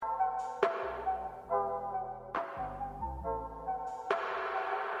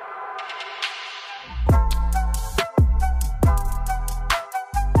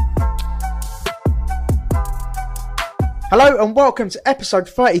Hello and welcome to episode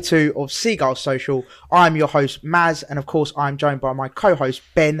 32 of Seagull Social. I'm your host Maz, and of course I'm joined by my co-hosts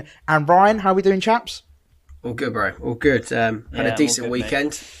Ben and Ryan. How are we doing, chaps? All good, bro. All good. Had a decent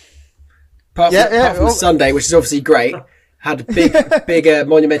weekend. Mate. Apart from Sunday, which is obviously great. Had a big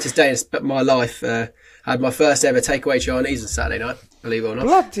monumentous day in my life. Had my first ever takeaway Chinese on Saturday night, believe it or not.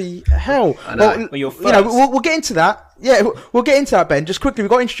 Bloody hell. I know. We'll get into that. Yeah, we'll get into that, Ben. Just quickly, we've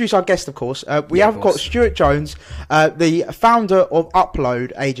got to introduce our guest, of course. We have got Stuart Jones, the founder of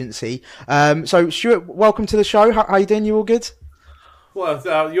Upload Agency. So, Stuart, welcome to the show. How are you doing? You all good?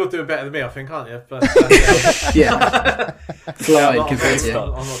 Well, you're doing better than me, I think, aren't you? But, yeah. Flying compared to you.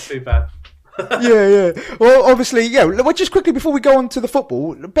 I'm not too bad. Yeah. Well, obviously, well, just quickly before we go on to the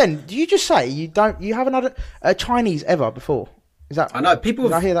football, Ben, do you just say you haven't had a Chinese ever before? Is that? I know people.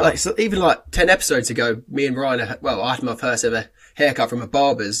 Did I hear that? Like, so even like 10 episodes ago, me and Ryan. I had my first ever haircut from a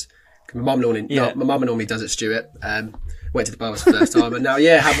barber's. My mum normally does it, Stuart. Went to the barber's for the first time, and now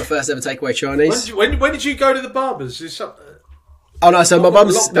had my first ever takeaway Chinese. When did you go to the barber's? Oh no! So my mum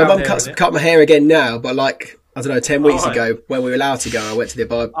cut my hair again now, but like. I don't know, 10 weeks ago, when we were allowed to go, I went to the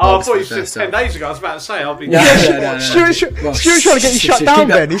barber. Oh, I thought you said 10 days ago. I was about to say, I'll be... No. Stuart's trying to get you shut down,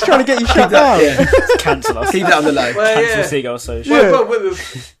 Ben. He's trying to get you shut down. Cancel us. Keep that on the low. Cancel Seagull Social.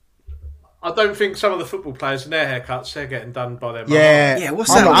 I don't think some of the football players and their haircuts, they're getting done by their mum. Yeah,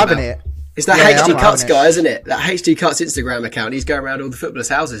 what's that I'm not about? having it. It's that HD Cuts guy, isn't it? That HD Cuts Instagram account. He's going around all the footballers'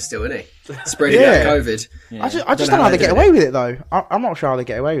 houses still, isn't he? Spreading out COVID. Yeah. I just don't know how they get away with it, though. I'm not sure how they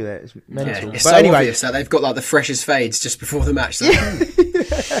get away with it. It's mental. It's but so anyway, obvious that they've got like the freshest fades just before the match. So.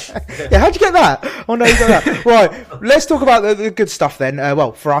 How'd you get that? Oh no, you got that. Right, let's talk about the good stuff then.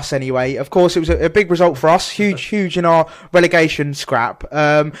 Well, for us anyway. Of course, it was a big result for us. Huge in our relegation scrap.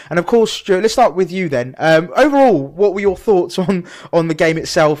 And of course, Stuart, let's start with you then. Overall, what were your thoughts on the game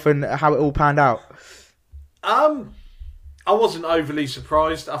itself and how it all panned out? I wasn't overly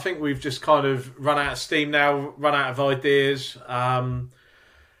surprised. I think we've just kind of run out of steam now, run out of ideas.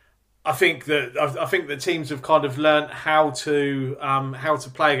 I think that teams have kind of learnt how to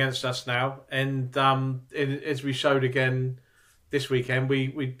play against us now, and as we showed again this weekend,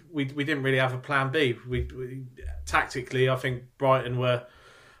 we didn't really have a plan B. We tactically, I think Brighton were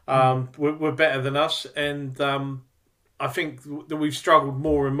better than us, and I think that we've struggled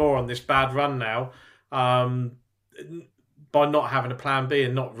more and more on this bad run now. By not having a plan B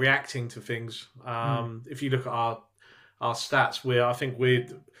and not reacting to things. If you look at our stats, I think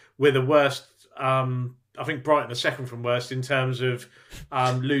we're the worst. I think Brighton are second from worst in terms of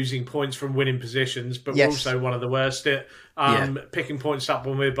losing points from winning positions, but we're also one of the worst at picking points up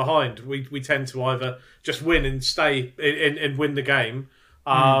when we're behind. We tend to either just win and stay and win the game,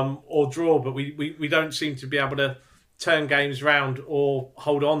 or draw, but we don't seem to be able to turn games round or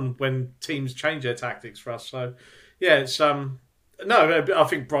hold on when teams change their tactics for us. So, it's I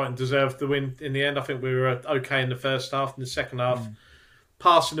think Brighton deserved the win in the end. I think we were okay in the first half. In the second half,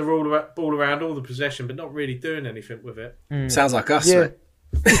 passing the ball around, all the possession, but not really doing anything with it. Sounds like us, mate.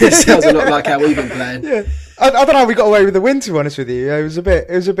 It sounds a lot like how we've been playing. Yeah, I don't know how we got away with the win. To be honest with you, it was a bit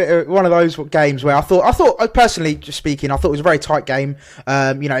of one of those games where I thought personally, just speaking, I thought it was a very tight game.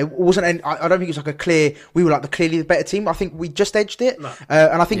 It wasn't. I don't think it was like a clear. We were like clearly the better team. I think we just edged it. No.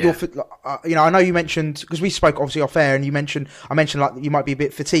 And I think I know you mentioned, because we spoke obviously off air, and I mentioned like you might be a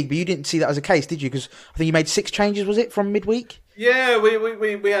bit fatigued, but you didn't see that as a case, did you? Because I think you made 6 changes. Was it from midweek? Yeah,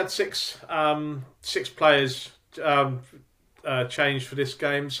 we had six players. Changed for this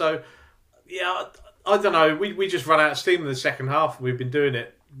game, so I don't know. We just run out of steam in the second half. We've been doing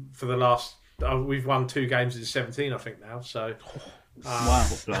it for the last. We've won 2 games in 17, I think now. So wow,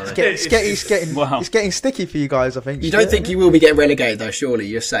 it's getting sticky for you guys. I think you don't think you will be getting relegated though. Surely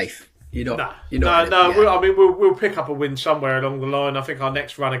you're safe. You're not. No. I mean, we'll pick up a win somewhere along the line. I think our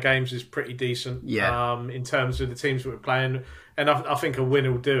next run of games is pretty decent. In terms of the teams that we're playing, and I think a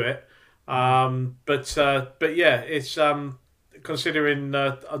win will do it. But it's considering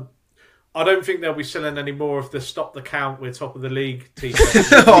I don't think they'll be selling any more of the stop the count, we're top of the league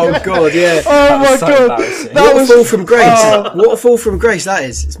t-shirts. Oh god, yeah. Oh my god, what a fall from grace. What a fall from grace that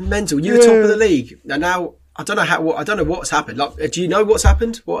is. It's mental. You were top of the league, and now I don't know what's happened. Like, do you know what's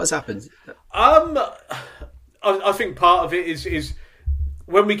happened? What has happened? I think part of it is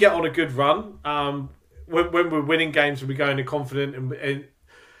when we get on a good run, when we're winning games and we go into confident and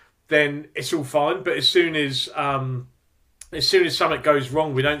then it's all fine. But as soon as something goes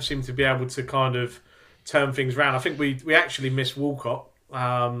wrong, we don't seem to be able to kind of turn things around. I think we actually miss Walcott.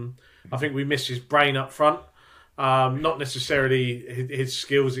 I think we miss his brain up front. Not necessarily his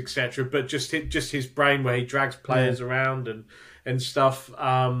skills, etc., but just his brain where he drags players around and stuff.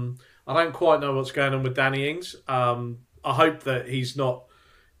 I don't quite know what's going on with Danny Ings. I hope that he's not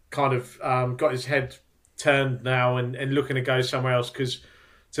kind of got his head turned now and looking to go somewhere else, because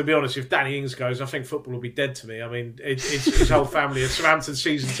to be honest, if Danny Ings goes, I think football will be dead to me. I mean, his whole family are Southampton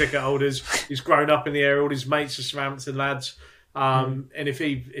season ticket holders. He's grown up in the area. All his mates are Southampton lads. And if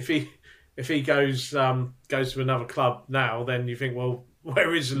he goes to another club now, then you think, well,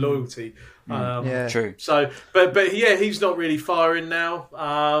 where is the loyalty? True. So, but yeah, he's not really firing now.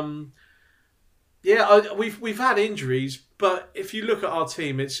 We've had injuries, but if you look at our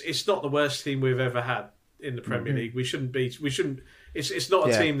team, it's not the worst team we've ever had in the Premier League. We shouldn't. It's not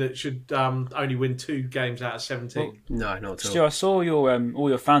a team that should only win 2 games out of 17. Well, no, not at all. Stu, I saw your all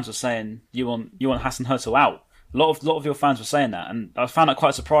your fans were saying you want Hassan Hurtel out. A lot of your fans were saying that, and I found that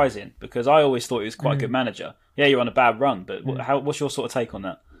quite surprising because I always thought he was quite a good manager. Yeah, you're on a bad run, but what's your sort of take on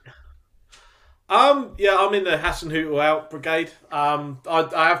that? I'm in the Hassan Hurtel out brigade. I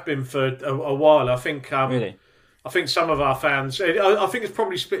have been for a while. I think Really? I think some of our fans, I think it's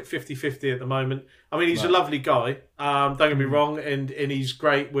probably split 50-50 at the moment. I mean, he's a lovely guy, don't get me wrong, and he's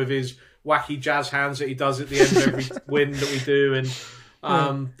great with his wacky jazz hands that he does at the end of every win that we do, and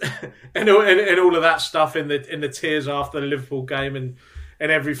all of that stuff in the tears after the Liverpool game and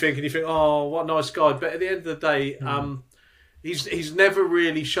everything, and you think, oh, what a nice guy. But at the end of the day, he's never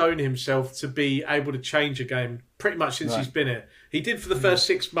really shown himself to be able to change a game pretty much since he's been here. He did for the first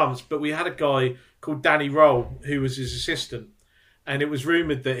 6 months, but we had a guy called Danny Roll who was his assistant, and it was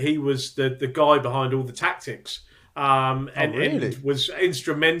rumoured that he was the guy behind all the tactics. And was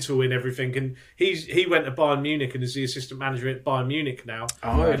instrumental in everything. And he went to Bayern Munich and is the assistant manager at Bayern Munich now.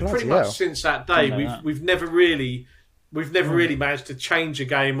 And pretty much since that day, we've never really managed to change a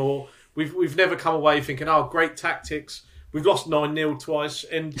game, or we've never come away thinking, oh, great tactics. We've lost 9-0 twice,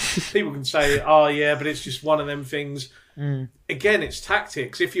 and people can say, oh yeah, but it's just one of them things. Again, it's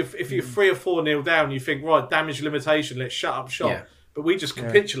tactics. If you're 3 or 4-0 down, you think, right, damage limitation, let's shut up shop. Yeah. But we just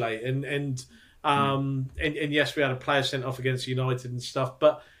capitulate and yes, we had a player sent off against United and stuff,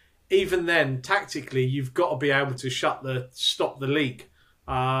 but even then, tactically, you've got to be able to stop the leak.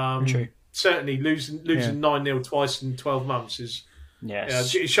 True. Certainly, losing 9-0 twice in 12 months is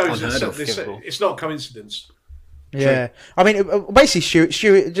it shows it's not a coincidence. Yeah, I mean, basically,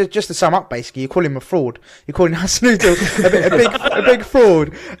 Stuart, just to sum up, basically, you call him a fraud. You're calling Hassan Hurtel a big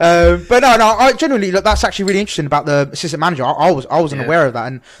fraud. But no, I genuinely look. That's actually really interesting about the assistant manager. I wasn't aware of that,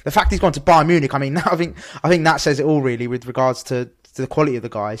 and the fact he's gone to Bayern Munich. I mean, I think that says it all really with regards to the quality of the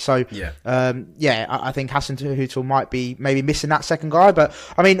guy. So I think Hassan Hurtel might be maybe missing that second guy. But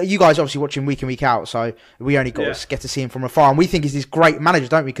I mean, you guys obviously watch him week in, week out, so we only get to see him from afar, and we think he's this great manager,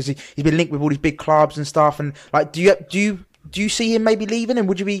 don't we? Because he's been linked with all these big clubs and stuff. And like, do you see him maybe leaving? And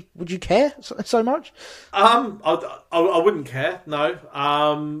would you care so much? I wouldn't care. No.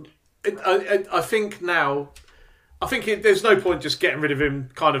 I think now. I think there's no point just getting rid of him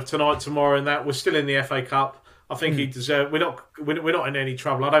kind of tonight, tomorrow, and that we're still in the FA Cup. I think he deserves. We're not in any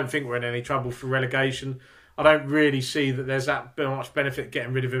trouble. I don't think we're in any trouble for relegation. I don't really see that there's that much benefit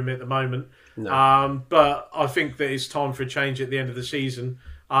getting rid of him at the moment. No. But I think that it's time for a change at the end of the season,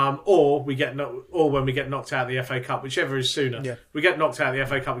 or when we get knocked out of the FA Cup, whichever is sooner. Yeah. We get knocked out of the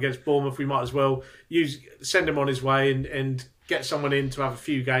FA Cup against Bournemouth, we might as well send him on his way and get someone in to have a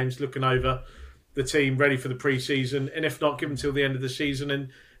few games looking over the team, ready for the pre-season, and if not, give him till the end of the season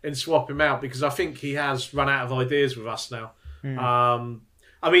and swap him out, because I think he has run out of ideas with us now.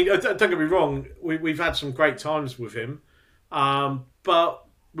 I mean, don't get me wrong, we've had some great times with him, but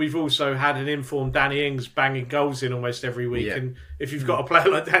we've also had an informed Danny Ings banging goals in almost every week, and if you've got a player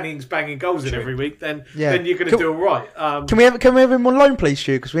like Danny Ings banging goals in every week, then you're going to do all right. Can we have him on loan, please,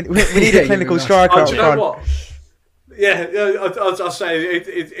 Stu? Because we need a clinical striker. Do you know what? Yeah, I'll say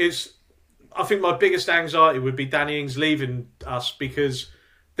it's. I think my biggest anxiety would be Danny Ings leaving us, because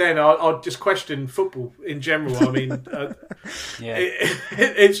then I'd just question football in general. I mean,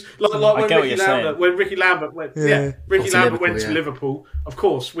 it's like when Ricky Lambert went to Liverpool. Of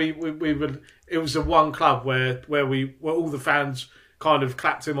course, we would. It was the one club where all the fans kind of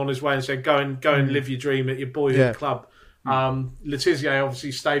clapped him on his way and said, "Go and live your dream at your boyhood club." Letizia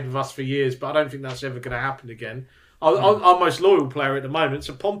obviously stayed with us for years, but I don't think that's ever going to happen again. Our most loyal player at the moment is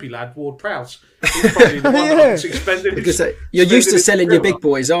a Pompey lad, Ward Prowse. He's probably the one that's expended. Because you're used to selling your big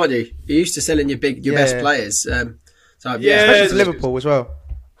boys, aren't you? You're used to selling your best players. Especially to Liverpool as well.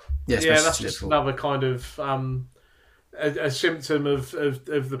 That's just another kind of a symptom of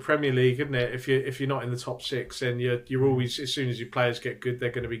the Premier League, isn't it? If you're not in the top 6, then you're always, as soon as your players get good,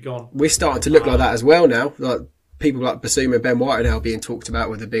 they're going to be gone. We're starting to look like that as well now. Like, people like Basuma and Ben White are now being talked about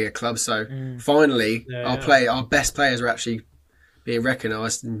with the bigger clubs. So finally, our best players are actually being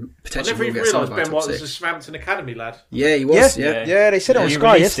recognised and I potentially never will even get signed realised by Ben top White was a six. Southampton Academy lad. Yeah, he was. Yeah. Yeah. They said it on You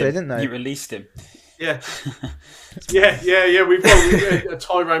Sky released yesterday, him. didn't they? You released him. Yeah.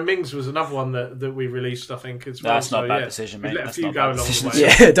 Tyrone Mings was another one that we released, I think, as well. That's not a bad yeah. decision, We mate. let a That's few not a go bad along the decision.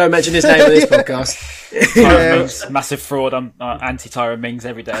 way. Yeah, don't mention his name on this podcast. Tyrone Mings, massive fraud. I'm anti-Tyrone Mings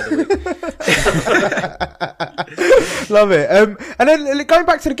every day of the week. Love it. And then going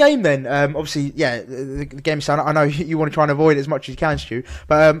back to the game, then obviously, yeah, the game sound. I know you want to try and avoid it as much as you can, Stu.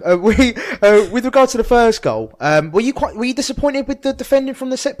 But with regard to the first goal, were you disappointed with the defending from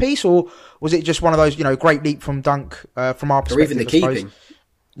the set piece, or was it just one of those, great leap from Dunk from our perspective? Or even the I suppose? keeping.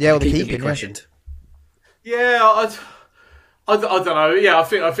 Yeah, or the Keeping keeping. Yeah. questioned. Yeah, I don't know. Yeah, I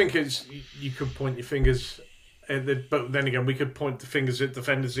think it's you could point your fingers, but then again, we could point the fingers at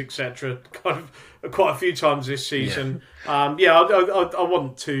defenders, etc. Kind of quite a few times this season. I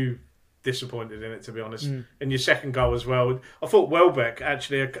wasn't too disappointed in it, to be honest. In your second goal as well, I thought Welbeck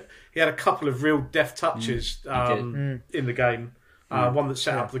actually he had a couple of real deft touches in the game. One that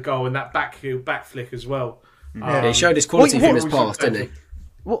set up the goal and that back flick as well. He showed his quality from his was past, didn't he?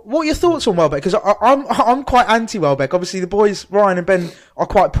 What are your thoughts on Welbeck? Because I'm quite anti Welbeck. Obviously, the boys Ryan and Ben are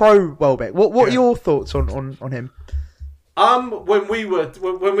quite pro Welbeck. What are your thoughts on him? When we were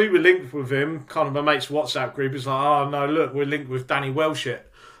linked with him, kind of my mate's WhatsApp group is like, oh no, look, we're linked with Danny Welshit.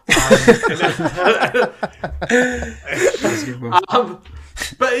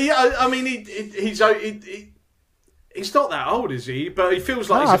 But yeah, I mean, he's not that old, is he? But he feels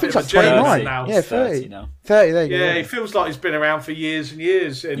like he's a bit of a journeyman now. Yeah, 30 now. 30, there you go. Yeah, he feels like he's been around for years and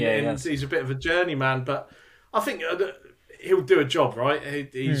years, and yes. he's a bit of a journeyman. But I think he'll do a job, right?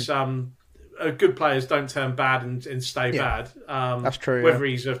 He's good players don't turn bad and stay bad. That's true. Whether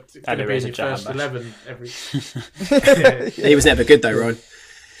he's going to be in your first 11 every. He was never good though, Ryan.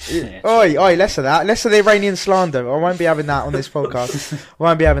 Yeah. Oi, less of that. Less of the Iranian slander. I won't be having that on this podcast. I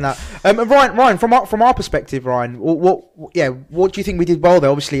won't be having that. Ryan, from our perspective, Ryan, what do you think we did well there?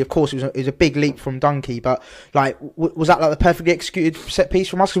 Obviously, of course, it was a big leap from Dunkey, but like, was that like the perfectly executed set piece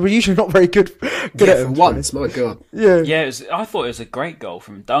from us? Because we're usually not very good at it. For once, my God. Yeah. I thought it was a great goal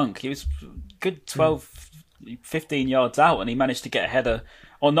from Dunk. He was good 12, 15 yards out, and he managed to get a header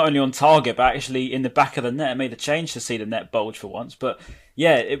not only on target, but actually in the back of the net. It made a change to see the net bulge for once. But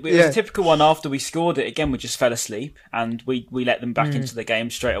yeah, it was a typical one. After we scored it, again, we just fell asleep and we let them back into the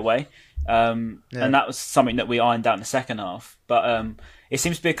game straight away. And that was something that we ironed out in the second half. But it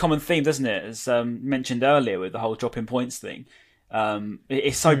seems to be a common theme, doesn't it? As mentioned earlier with the whole dropping points thing.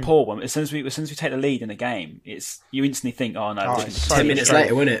 It's so poor. As soon as we take the lead in the game, you instantly think, oh no, it's 10 minutes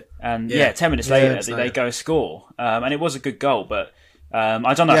later, wasn't it? And 10 minutes later, they go score. And it was a good goal, but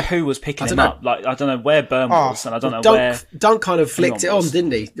I don't know who was picking him up. Like, I don't know where Burn was, and I don't know where Dunk kind of flicked it on,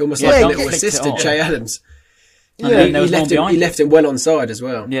 didn't he? Almost Yeah, like a he little assistant, Che Adams. Yeah, he left him well onside as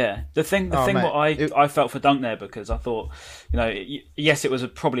well. Yeah, the thing what I felt for Dunk there, because I thought, yes, it was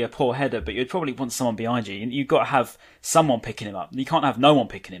probably a poor header, but you'd probably want someone behind you. You've got to have someone picking him up. You can't have no one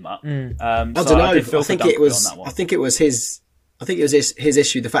picking him up. I don't know. I think it was his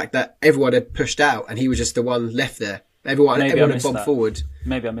issue, the fact that everyone had pushed out and he was just the one left there. Everyone had bombed forward.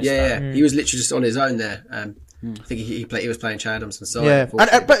 Maybe I missed that. Yeah, he was literally just on his own there. I think he was playing Che Adams and so. Yeah,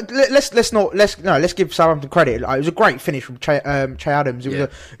 but let's give Southampton credit. Like, it was a great finish from Che Adams. It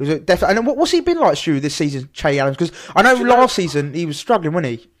was a definite. And what's he been like, Stu, this season, Che Adams? Because I know last season he was struggling,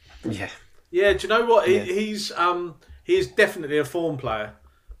 wasn't he? Yeah. Yeah. Do you know what? He is definitely a form player.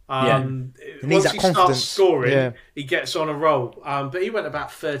 Once he starts scoring, he gets on a roll. But he went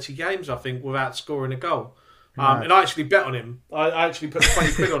about 30 games, I think, without scoring a goal. And I actually bet on him. I actually put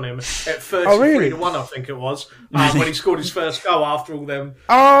 20 quid on him at 33 to 1, I think it was, when he scored his first goal after all them.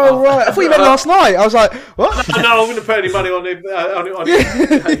 Oh, right. I thought you meant last night. I was like, what? No, I wouldn't put any money on him. I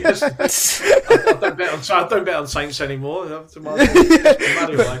don't bet on Saints anymore.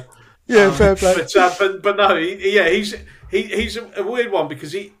 Yeah, fair play. But no, he's a weird one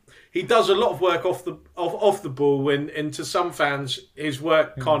because he does a lot of work off the ball, and to some fans, his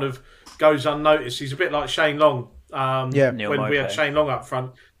work kind of goes unnoticed. He's a bit like Shane Long. When we had Shane Long up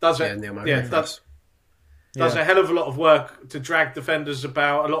front, does a hell of a lot of work to drag defenders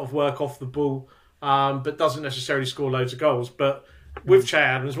about, a lot of work off the ball, but doesn't necessarily score loads of goals. But with Che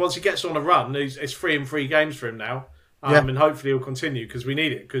Adams, once he gets on a run, it's 3 in 3 games for him now, and hopefully he'll continue because we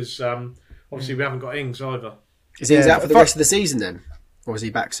need it. Because obviously we haven't got Ings either. Is Ings out for the rest of the season then, or is he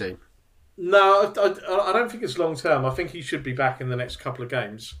back soon? No, I don't think it's long term. I think he should be back in the next couple of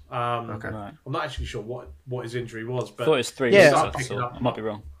games. Okay. I'm not actually sure what his injury was, but I thought it was 3 weeks. I might be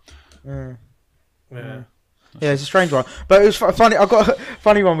wrong. Yeah. Yeah, it's a strange one, but it was funny. I got a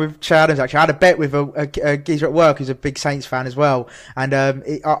funny one with Che Adams. Actually, I had a bet with a geezer at work who's a big Saints fan as well, and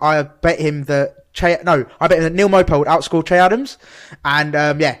I bet him that I bet him that Neil Mopo would outscore Che Adams, and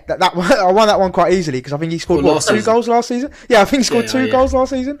that I won that one quite easily because I think he scored 2 goals last season. Yeah, I think he scored 2 goals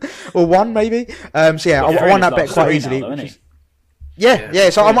last season, or 1 maybe. I won that bet quite easily. Yeah.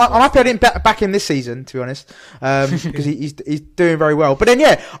 So I'm happy I didn't back him this season, to be honest, because he's doing very well. But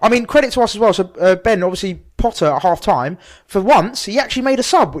then, credit to us as well. So Ben, obviously Potter at half time, for once he actually made a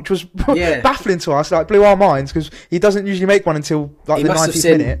sub, which was baffling to us. Like, blew our minds because he doesn't usually make one until the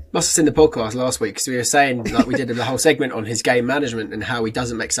 90th minute. Must have seen the podcast last week because we were saying, like, we did the whole segment on his game management and how he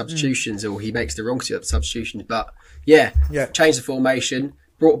doesn't make substitutions or he makes the wrong substitutions. But changed the formation.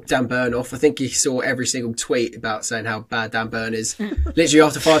 Brought Dan Burn off. I think he saw every single tweet about saying how bad Dan Burn is. Literally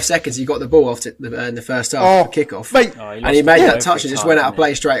after 5 seconds, he got the ball after in the first half for kickoff, and he made that touch and just went out of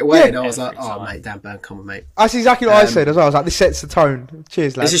play straight away. And I was like, mate, Dan Burn, come on, mate. That's exactly what I said as well. I was like, this sets the tone.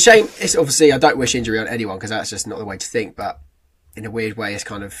 Cheers, lads. It's a shame. It's obviously, I don't wish injury on anyone because that's just not the way to think. But in a weird way, it's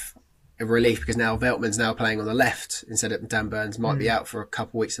kind of a relief because now Veltman's now playing on the left instead of Dan Burns might be out for a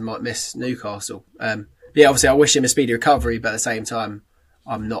couple of weeks and might miss Newcastle. Obviously, I wish him a speedy recovery, but at the same time,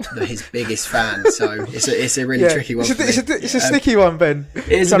 I'm not his biggest fan, so it's a really tricky one. It's a sticky one, Ben. It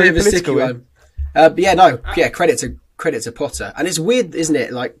is a bit of a sticky one. Credit to Potter, and it's weird, isn't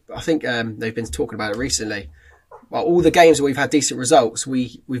it? Like, I think they've been talking about it recently. Well, all the games where we've had decent results,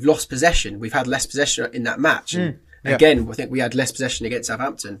 we've lost possession. We've had less possession in that match. And again, I think we had less possession against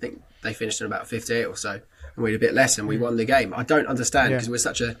Southampton. I think they finished on about 58 or so, and we had a bit less, and we won the game. I don't understand because we're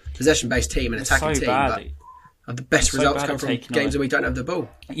such a possession-based team and attacking team, but the best results come from games where we don't have the ball.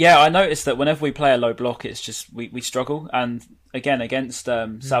 Yeah, I noticed that whenever we play a low block, it's just we struggle. And again, against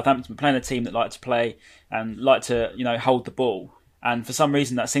Southampton, we're playing a team that like to play and like to hold the ball. And for some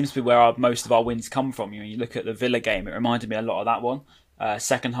reason, that seems to be where most of our wins come from. You look at the Villa game; it reminded me a lot of that one.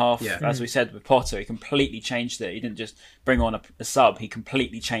 Second half, as we said with Potter, he completely changed it. He didn't just bring on a sub; he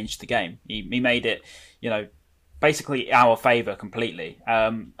completely changed the game. He made it, basically our favour completely.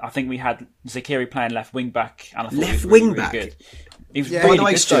 I think we had Zakiri playing left wing back, and I thought he was really good. He was really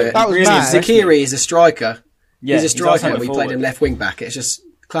good. Stuart, that was mad. Zakiri is a striker. Yeah, he's a striker, and we played him left wing back. It's just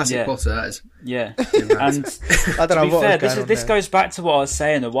classic Potter. That is. Yeah, and I don't know to be fair, this goes back to what I was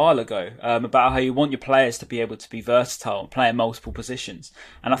saying a while ago about how you want your players to be able to be versatile and play in multiple positions.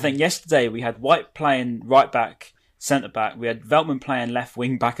 And I think yesterday we had White playing right back, centre back. We had Veltman playing left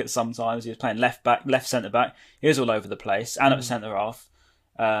wing back at some times. He was playing left back, left centre back. He was all over the place, and at centre half.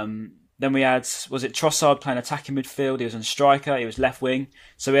 Then we had Trossard playing attacking midfield. He was on striker. He was left wing.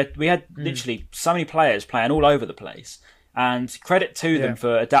 So we had literally so many players playing all over the place. And credit to them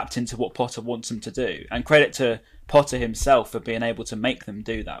for adapting to what Potter wants them to do, and credit to Potter himself for being able to make them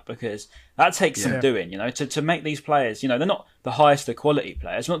do that, because that takes some doing, to make these players, they're not the highest of quality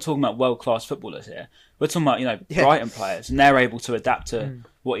players. We're not talking about world-class footballers here. We're talking about, Brighton players, and they're able to adapt to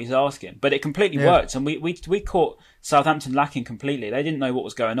what he's asking. But it completely worked, and we caught Southampton lacking completely. They didn't know what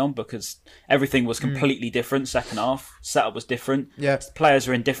was going on because everything was completely different. Second half, setup was different. Yeah. Players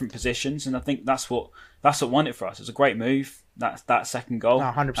are in different positions, and I think that's what won it for us. It was a great move. That second goal.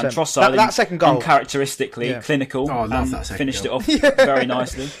 No, 100%. And Trossard, that second goal, uncharacteristically clinical, and finished it off very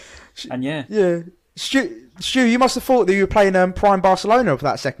nicely. And Stu, you must have thought that you were playing prime Barcelona for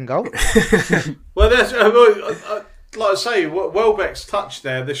that second goal. Well, that's like I say, Welbeck's touch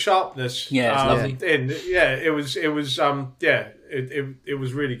there, the sharpness. Yeah, it's lovely. It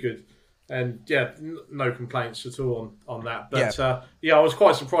was really good. And no complaints at all on that. But I was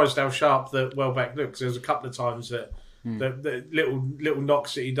quite surprised how sharp that Welbeck looked. There was a couple of times that the little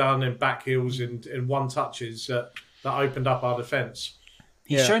knocks that he done and back heels and one touches that opened up our defence.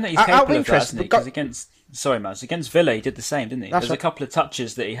 He's shown that he's capable of that, hasn't he? Because against Villa, he did the same, didn't he? There's a couple of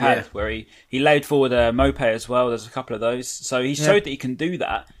touches that he had where he laid forward a Mope as well. There's a couple of those. So he showed that he can do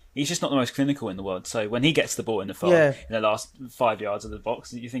that. He's just not the most clinical in the world. So when he gets the ball in the in the last 5 yards of the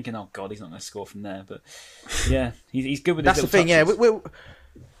box, you're thinking, oh God, he's not going to score from there. But he's good with his little touches. That's the thing,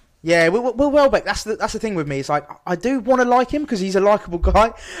 Will Welbeck, that's the thing with me. It's like, I do want to like him because he's a likeable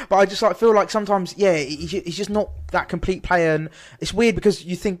guy, but I just feel like sometimes, he's just not that complete player. And it's weird because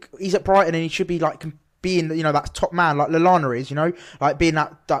you think he's at Brighton and he should be like being, that top man like Lallana is, like being the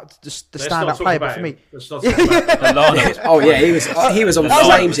standout player. But for me, let's not talk about Lallana. He was on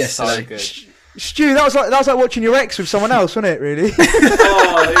flames yesterday. So Stu, that was like watching your ex with someone else, wasn't it? Really?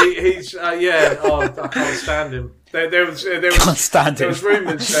 I can't stand him. There was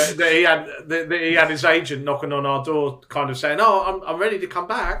rumours that he had his agent knocking on our door, kind of saying, "Oh, I'm ready to come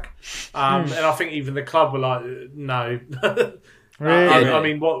back," and I think even the club were like, "No." Really? I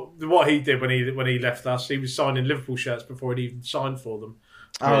mean, what he did when he left us, he was signing Liverpool shirts before he'd even signed for them.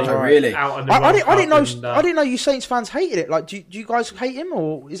 Oh, Oh, right. really? Out in the I World didn't know. Cup and, I didn't know you Saints fans hated it. Like, do you guys hate him,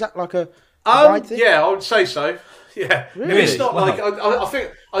 or is that like a wide thing? Yeah, I would say so. Yeah, Really? It's not Wow. like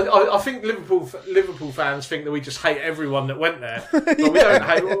I think Liverpool fans think that we just hate everyone that went there. But we don't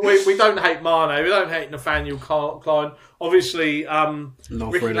hate we don't hate Mane. We don't hate Nathaniel Klein. Obviously, Ricky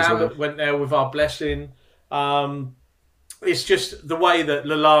Lovren as Lambert well. went there with our blessing. It's just the way that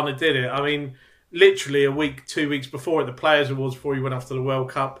Lallana did it. I mean, literally a week, 2 weeks before at the Players Awards, before he went off to the World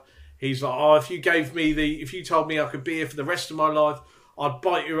Cup, he's like, "Oh, if you told me I could be here for the rest of my life, I'd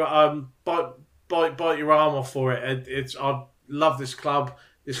bite your arm off for it. I love this club.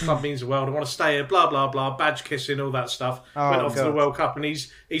 This club means the world. I want to stay here. Blah blah blah. Badge kissing, all that stuff." Went off to the God. World Cup, and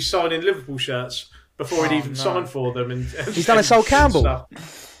he's signing Liverpool shirts before he'd even signed for them. And He's done a Sol Campbell.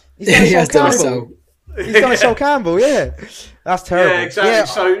 stuff. He's done a He has Sol done Campbell. so. He's done a Sol Campbell. Yeah, that's terrible. Yeah, exactly. Yeah,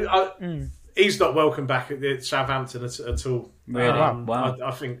 So he's not welcome back at Southampton at all. Really? Wow.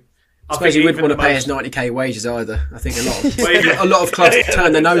 I think. I suppose he wouldn't even want to the pay most- us 90k wages either. I think Yeah. a lot of clubs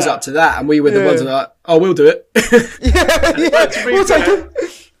turn their nose up to that, and we were the ones that are like, "Oh, we'll do it." yeah. to be We'll take fair-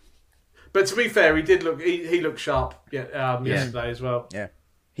 it. But to be fair, he did look. He looked sharp. Yesterday as well. Yeah,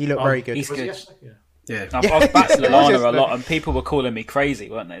 he looked very good. he's Was it good. yesterday? Yeah. Yeah, I was backing Lallana a Just- lot, and people were calling me crazy,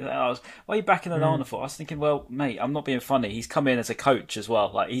 weren't they? Why are you backing Lallana for? I was thinking, well, mate, I'm not being funny. He's come in as a coach as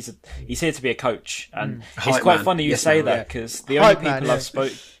well. Like he's here to be a coach, and it's Hype quite man. funny you Yes, say man, that yeah. because the only Hype people man, yeah. I've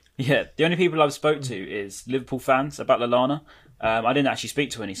spoke, the only people I've spoke to is Liverpool fans about Lallana. I didn't actually speak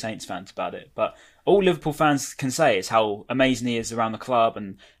to any Saints fans about it, but all Liverpool fans can say is how amazing he is around the club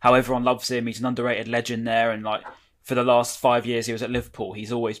and how everyone loves him. He's an underrated legend there, and like for the last 5 years he was at Liverpool,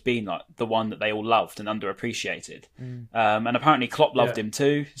 he's always been like the one that they all loved and underappreciated. And apparently Klopp loved him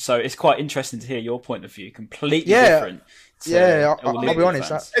too. So it's quite interesting to hear your point of view, completely Yeah. different. to Yeah, all I'll be Liverpool honest.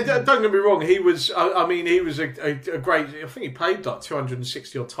 fans. Don't get me wrong. He was. I mean, he was a great. I think he played like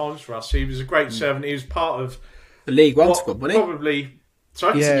 260 odd times for us. He was a great servant. He was part of the League One what squad, wasn't he? probably.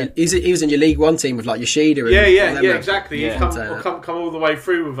 Sorry. Yeah. He was in your League One team with like Yoshida. And Yeah, all them, exactly. Yeah. He's come all the way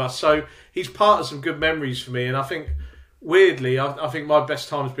through with us. So he's part of some good memories for me. And I think, weirdly, I think my best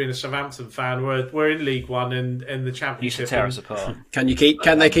times being a Southampton fan were in League One and the You Championship. should tear us And- apart.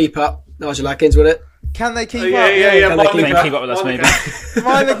 Can they keep up? Nigel Atkins with it. Can they keep Yeah, up? yeah, yeah. Can Mind they the Then gap, keep up with us, mind the maybe. gap.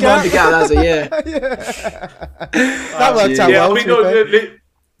 Mind the Mind gap. the gap, that's a That worked out Yeah, well. I mean, to be fair.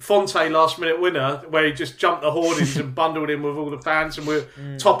 Fonte last minute winner, where he just jumped the hoardings and bundled in with all the fans, and we're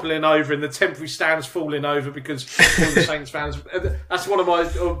toppling over, and the temporary stands falling over because all the Saints fans. That's one of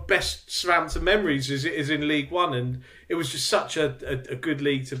my best Southampton memories. Is in League One, and it was just such a good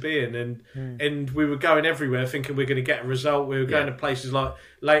league to be in, and we were going everywhere, thinking we're going to get a result. We were going to places like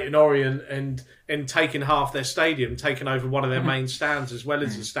Leyton Orient and taking half their stadium, taking over one of their main stands as well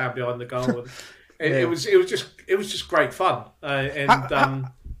as the stand behind the goal. And it was just great fun,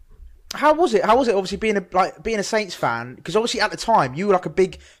 How was it? Obviously, being a Saints fan, because obviously at the time you were like a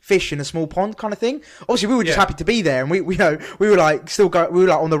big fish in a small pond kind of thing. Obviously, we were just happy to be there, and we were like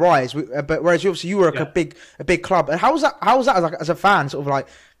on the rise. But whereas obviously you were like a big club. And how was that? As a fan, sort of like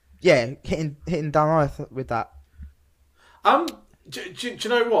hitting down earth with that? Do you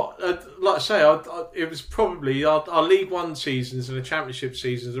know what? Like I say, it was probably our League One seasons and the Championship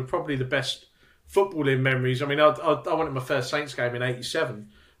seasons are probably the best footballing memories. I mean, I went to my first Saints game in '87,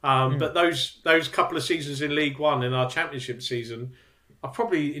 but those couple of seasons in League One and our Championship season, I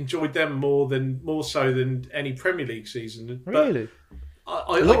probably enjoyed them more so than any Premier League season. Really? But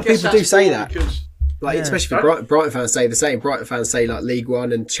A lot of people do say that. because especially for Brighton fans say the same. Brighton fans say like League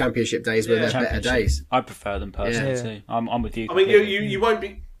One and Championship days were their better Championship. days. I prefer them personally Yeah. too. I'm with you. I mean, completely. you won't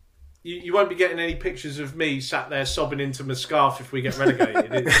be. You won't be getting any pictures of me sat there sobbing into my scarf if we get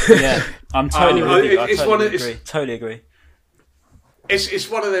relegated. Yeah, I'm totally with you. I it's totally one of- agree. Totally agree. It's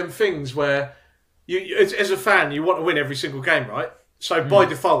one of them things where you as a fan you want to win every single game, right? So by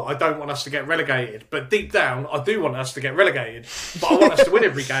default, I don't want us to get relegated, but deep down, I do want us to get relegated. But I want us to win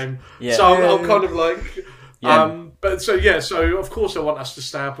every game. Yeah. So I'm kind of like, Yeah. so of course I want us to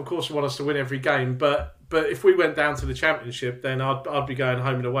stay up. Of course I want us to win every game. But if we went down to the Championship, then I'd be going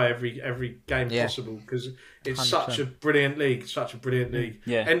home and away every game possible because it's 100%. such a brilliant league, such a brilliant league.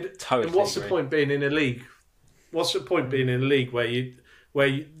 Yeah, and what's the agree. point being in a league? What's the point being in a league where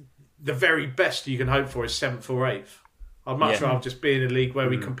the very best you can hope for is 7th or 8th? I'd much rather just be in a league where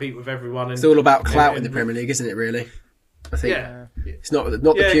we compete with everyone. And, It's all about clout in the Premier League, isn't it? Really, I think it's not the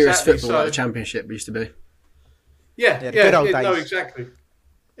purest exactly. football like the Championship used to be. the good old no, days. exactly.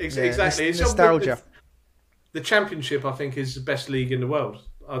 Yeah, Exactly. It's nostalgia. The Championship, I think, is the best league in the world.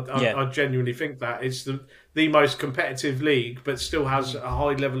 I genuinely think that it's the most competitive league, but still has a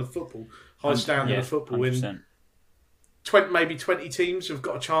high level of football, high standard of football. 100%. Maybe 20 teams have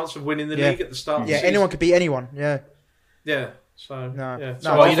got a chance of winning the league at the start. Of the season. Anyone could beat anyone. Yeah. So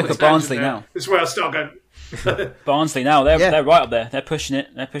well, you look at Barnsley now. This is where I start going. Barnsley now, they're right up there. They're pushing it.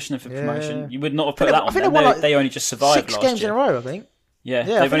 They're pushing it for promotion. You would not have put that on them. They only just survived last year. 6 games in a row, I think. Yeah,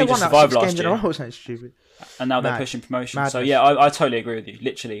 they've only just survived last year. Wasn't it stupid? And now they're pushing promotion. Madness. So yeah, I totally agree with you.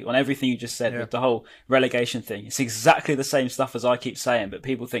 Literally on everything you just said with the whole relegation thing. It's exactly the same stuff as I keep saying, but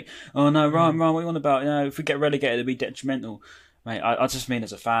people think, oh no, Ryan, what are you on about? If we get relegated, it'll be detrimental. Mate, I just mean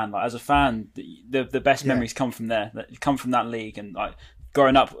as a fan. Like as a fan, the best memories come from there. Come from that league. And like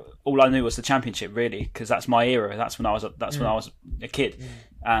growing up, all I knew was the Championship, really, because that's my era. That's when I was a kid,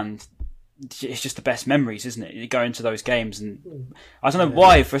 and it's just the best memories, isn't it? You go into those games, and I don't know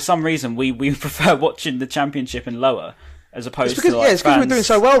why. For some reason, we prefer watching the Championship and lower as opposed to like it's because we're doing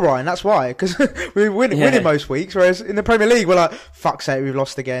so well, Ryan. That's why. Because we're winning most weeks, whereas in the Premier League, we're like, "Fuck's sake, we've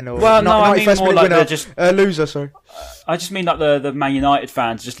lost again." Or I mean more like winner, just loser. Sorry. I just mean like the Man United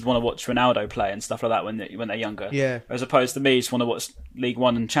fans just want to watch Ronaldo play and stuff like that when they're younger. Yeah. As opposed to me, just want to watch League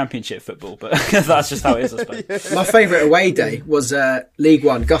One and Championship football. But that's just how it is, I suppose. My favourite away day was League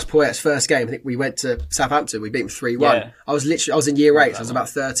One. Gus Poyet's first game. I think we went to Southampton. We beat them 3-1. Yeah. I was in year 8. So I was about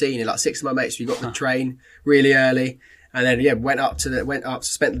 13, and like 6 of my mates. We got the train really early. And then went up,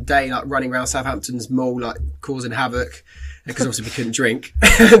 spent the day like running around Southampton's mall, like causing havoc, because obviously we couldn't drink.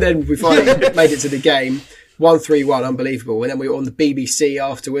 And then we finally made it to the game, 1-3-1, unbelievable. And then we were on the BBC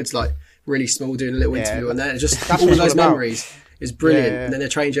afterwards, like really small, doing a little interview, and then just all those memories is brilliant. Yeah. And then the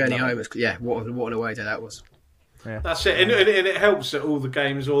train journey home, what an away day that was. Yeah. That's it, and it helps that all the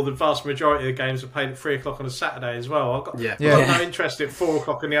games, or the vast majority of the games, are played at 3:00 on a Saturday as well. I've got no interest at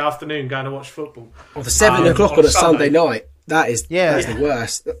 4:00 in the afternoon going to watch football. Or the 7 o'clock on a Sunday night. That's the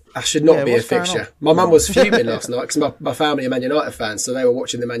worst. That should not be a fixture. My mum was fuming last night because my family are Man United fans, so they were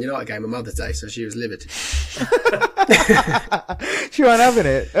watching the Man United game on Mother's Day, so she was livid. She weren't having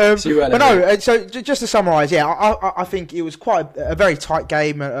it. So just to summarise, I think it was quite a very tight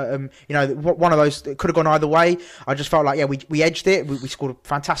game. One of those that could have gone either way. I just felt like we edged it. We scored a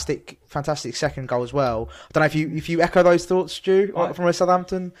fantastic second goal as well. I don't know if you echo those thoughts, Stu, from a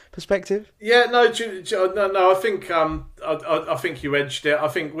Southampton perspective. Yeah, no. I think I think you edged it. I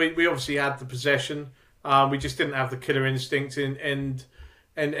think we obviously had the possession. We just didn't have the killer instinct, and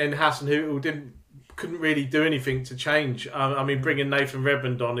Hassan Hüttl couldn't really do anything to change. I mean, bringing Nathan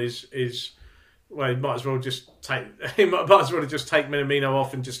Redmond on is well, he might as well just take Minamino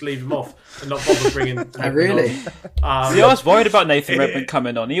off and just leave him off and not bother bringing. Really? I was worried about Nathan Redmond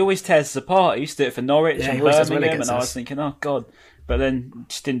coming on. He always tears us apart. He used to do it for Norwich and Birmingham, and I was thinking, oh god. But then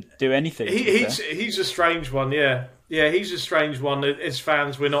just didn't do anything. He's a strange one, yeah. He's a strange one. As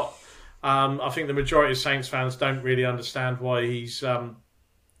fans, we're not. I think the majority of Saints fans don't really understand why he's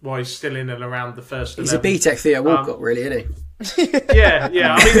still in and around the first 11. He's a B-Tech Theo Walcott, really, isn't he? Yeah.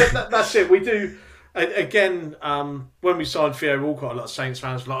 I mean, that's it. We do. Again, when we signed Theo Walcott, a lot of Saints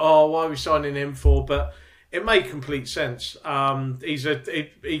fans were like, "Oh, why are we signing him for?" But it made complete sense.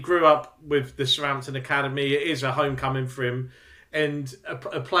 He grew up with the Southampton Academy. It is a homecoming for him, and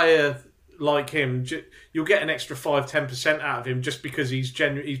a player like him, you'll get an extra 5-10% out of him just because he's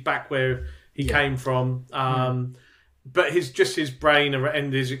back where he came from. But his brain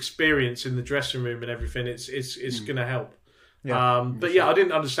and his experience in the dressing room and everything, it's going to help. I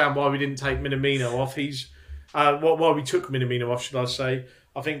didn't understand why we didn't take Minamino off. Why we took Minamino off, should I say?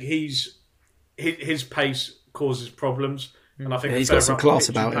 I think his pace causes problems, and I think he's got some class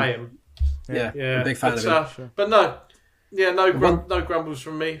about him. I'm a big fan of him. But no grumbles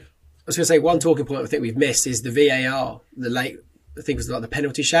from me. I was going to say, one talking point I think we've missed is the VAR. I think it was like the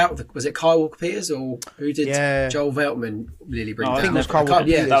penalty shout. Was it Kyle Walker-Peters or who did Joel Veltman really bring down? I think it was Kyle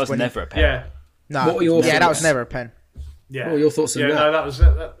Walker-Peters. That was never a pen. Yeah. No. What were your thoughts? That was never a pen. Yeah. What were your thoughts on that? No,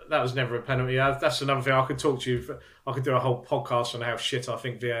 that was never a penalty. That's another thing I could talk to you. I could do a whole podcast on how shit I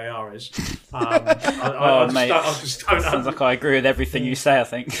think VAR is. I just don't. Sounds like I agree with everything you say. I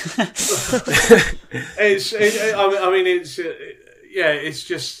think. It's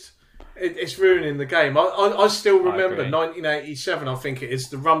just. It's ruining the game. I still remember 1987. I think it is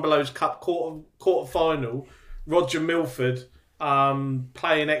the Rumbelows Cup quarter final. Roger Milford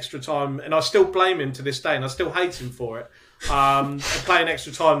playing extra time, and I still blame him to this day, and I still hate him for it. Playing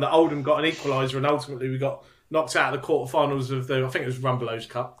extra time that Oldham got an equaliser, and ultimately we got knocked out of the quarterfinals of I think it was Rumbelows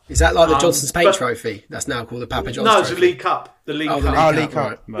Cup. Is that like the Johnson's Paint Trophy? That's now called the Papa John's Trophy. No, it's the League Cup. The League Cup. League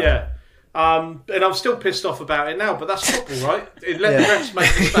Cup. Right. Yeah. And I'm still pissed off about it now, but that's football, right? Let the refs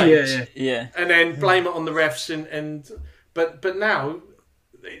make mistakes, yeah, and then blame it on the refs. But now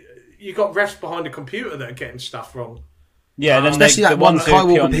you got refs behind a computer that are getting stuff wrong. Yeah, then especially the that one ones who Kyle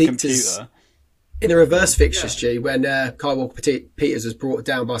appear Walker on the Peters computer. in the reverse fixtures, G, when Kyle Walker Peters was brought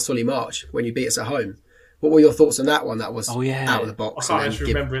down by Solly March when you beat us at home. What were your thoughts on that one? That was out of the I box. can't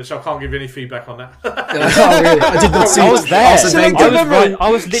actually remember it, so I can't give you any feedback on that. Oh, really? I did not see. I was there. I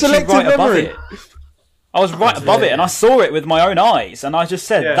was literally Selective right above memory. it. I was right above it, and I saw it with my own eyes, and I just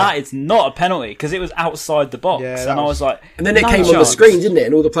said that is not a penalty because it was outside the box, Yeah, and I was like, And then it no came on the chance. screen, didn't it?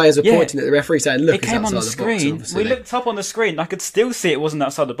 And all the players were Yeah. pointing at the referee saying, "Look, It it's came on the outside box," screen. obviously. We looked up on the screen. I could still see it wasn't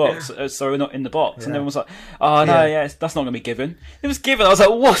outside the box, so we're not in the box. And everyone was like, "Oh no, that's not going to be given." It was given. I was like,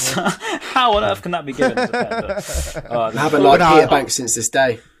 "What? How on earth can that be given?" As a fan? I haven't liked Peter Banks since this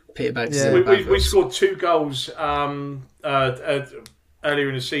day. Peter Banks. Yeah. Is we scored 2 goals earlier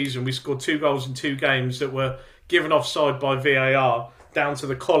in the season. We scored 2 goals in 2 games that were given offside by VAR down to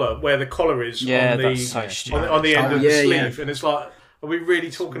the collar, where the collar is Yeah, on that's so the stupid. on the end of the yeah, sleeve, and it's like, are we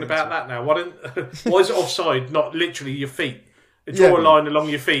really talking about that now? Why is it offside? Not literally your feet. Draw a line along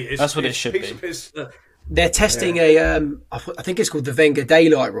your feet. That's what it should be. They're testing I think it's called the Wenger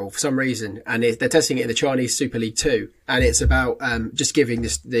Daylight Rule for some reason, and they're testing it in the Chinese Super League 2, and it's about just giving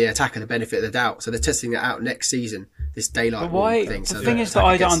the attacker the benefit of the doubt. So they're testing that out next season, this Daylight Rule thing. The thing is that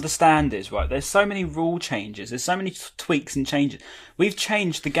I don't understand is, right, there's so many rule changes, there's so many tweaks and changes. We've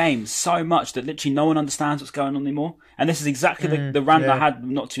changed the game so much that literally no one understands what's going on anymore. And this is exactly the rant I had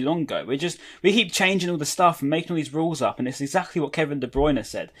not too long ago. We keep changing all the stuff and making all these rules up, and it's exactly what Kevin De Bruyne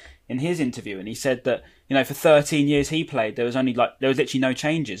said in his interview. And he said that, for 13 years he played, there was literally no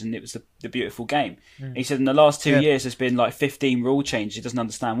changes, and it was the beautiful game. He said in the last 2 years there's been 15 rule changes. He doesn't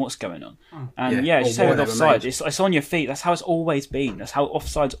understand what's going on. And as you say with offside, it's on your feet. That's how it's always been. That's how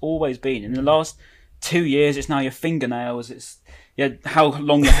offside's always been. In the last 2 years, it's now your fingernails. It's how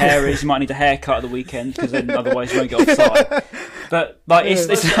long your hair is. You might need a haircut at the weekend because then otherwise you won't get offside. But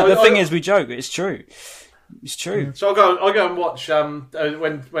the thing is, we joke. It's true. It's true. So I go and watch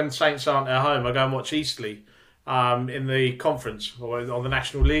when Saints aren't at home. I go and watch Eastleigh in the conference or on the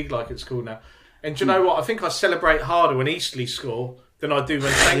National League, like it's called now. And do you know what? I think I celebrate harder when Eastleigh score than I do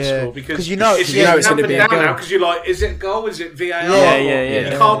when Saints score because you know it's going to be a goal now because you're like, is it a goal? Is it VAR?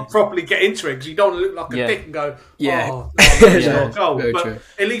 Yeah. You can't properly get into it because you don't look like a dick and go, it's not a goal. Very But true.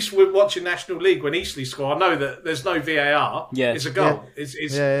 at least we're watching National League when Eastleigh score. I know that there's no VAR. Yeah. It's a goal. It's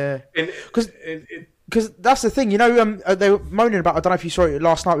Because that's the thing, they were moaning about, I don't know if you saw it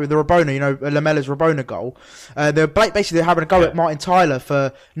last night with the Rabona, Lamella's Rabona goal. They're basically having a go at Martin Tyler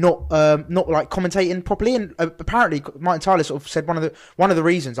for not commentating properly, and apparently Martin Tyler sort of said one of the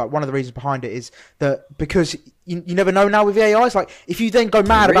reasons behind it is that because you never know now with VAR. It's like if you then go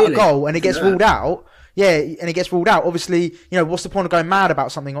mad about a goal and it gets ruled out. Yeah, and it gets ruled out. Obviously, what's the point of going mad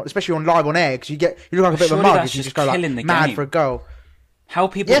about something, especially on live on air? Because you look like a bit of a mug if you just go mad for a goal. How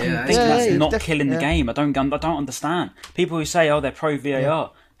people can think that's not killing the game, I don't understand. People who say, they're pro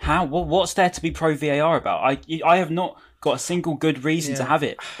VAR. How? What's there to be pro VAR about? I have not got a single good reason to have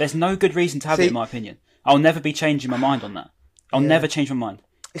it. There's no good reason to have it, in my opinion. I'll never be changing my mind on that. I'll never change my mind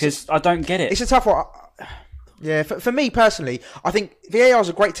because I don't get it. It's a tough one. Yeah, for me personally, I think VAR is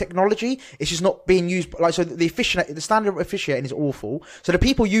a great technology. It's just not being used. So the standard of officiating is awful. So the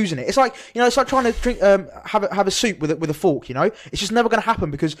people using it, it's like trying to drink, have a soup with a fork. It's just never going to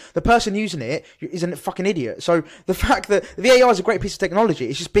happen because the person using it is a fucking idiot. So the fact that VAR is a great piece of technology,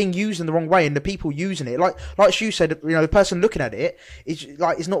 it's just being used in the wrong way, and the people using it, like Stu said, the person looking at it,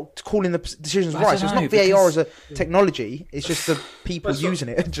 is not calling the decisions right. So it's not VAR as a technology. It's just the people using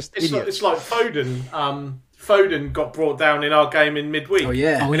it, just idiots. It's like Foden. Foden got brought down in our game in midweek. Oh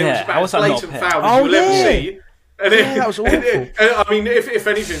yeah, and it was about as blatant foul as you'll ever see. And that was awful. I mean, if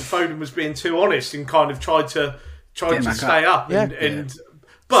anything, Foden was being too honest and kind of tried to stay up.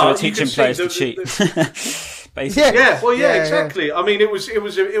 But so teaching players to cheat. Basically. Exactly. Yeah. I mean, it was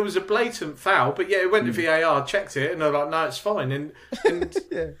a blatant foul, but it went to VAR, checked it, and they're like, no, it's fine. And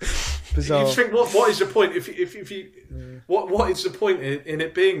Bizarre. you just think, what is the point if you what is the point in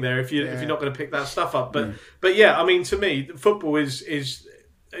it being there if you're not going to pick that stuff up? But I mean, to me, football is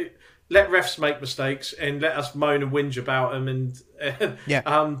let refs make mistakes and let us moan and whinge about them, and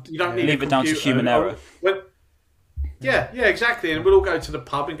you don't need leave it down to human error. Exactly. And we'll all go to the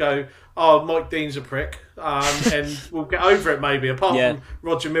pub and go, oh, Mike Dean's a prick, and we'll get over it maybe. Apart from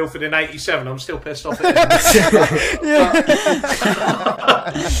Roger Milford in '87, I'm still pissed off at him.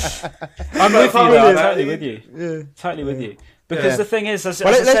 I'm with you, I'm totally with you. Yeah. Totally with you. Because the thing is, as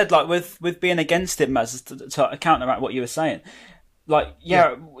I said, with being against it, Maz, to counteract what you were saying,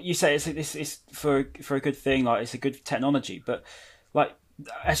 you say it's for a good thing, it's a good technology, but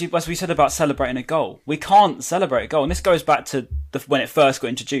as we said about celebrating a goal, we can't celebrate a goal. And this goes back to when it first got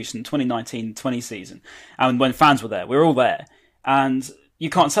introduced in 2019-20 season. And when fans were there, we were all there. And you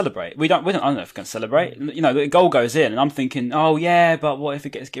can't celebrate. I don't know if we can celebrate. You know, the goal goes in and I'm thinking, oh yeah, but what if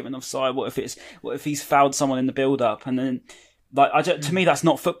it gets given offside? What if he's fouled someone in the build-up? And then, to me, that's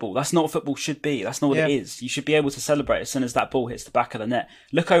not football. That's not what football should be. That's not what it is. You should be able to celebrate as soon as that ball hits the back of the net.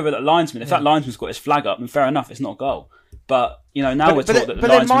 Look over that linesman. If that linesman's got his flag up, then fair enough, it's not a goal. But, you know, now we're taught that the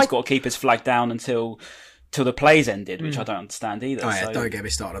linesman's got to keep his flag down until the play's ended, which I don't understand either. Oh, yeah, so. Don't get me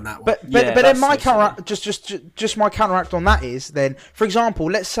started on that one. But then my counteract, just my counteract on that is then, for example,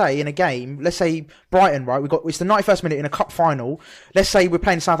 let's say in a game, let's say Brighton, right? It's the 91st minute in a cup final. Let's say we're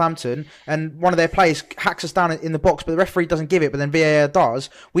playing Southampton and one of their players hacks us down in the box, but the referee doesn't give it, but then VAR does.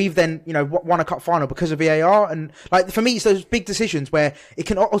 We've then, you know, won a cup final because of VAR. And like for me, it's those big decisions where it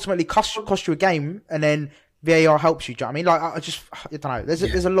can ultimately cost you a game, and then VAR helps you. Do you know what I mean? Like I don't know.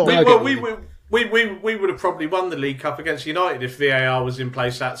 There's a lot. We would have probably won the League Cup against United if VAR was in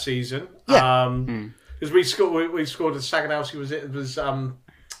place that season. Yeah. Because we scored at Saganowski, was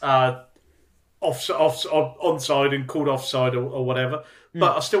onside and called offside or whatever.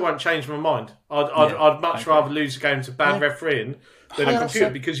 But I still won't change my mind. I'd much rather lose a game to bad refereeing than a computer,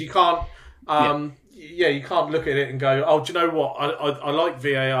 because you can't. You can't look at it and go, oh, do you know what? I like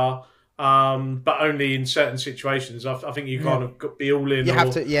VAR. But only in certain situations. I think you kind of be all in. You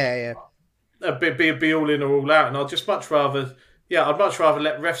have to, be all in or all out, and I'd just much rather, I'd much rather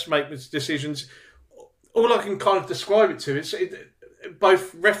let refs make decisions. All I can kind of describe it to is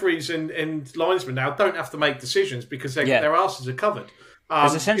both referees and linesmen now don't have to make decisions because their asses are covered.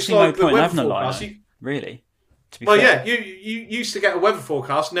 There's essentially no point in having a line, really. You used to get a weather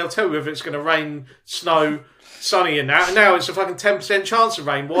forecast and they'll tell you whether it's going to rain, snow, sunny and that, and now it's a fucking 10% chance of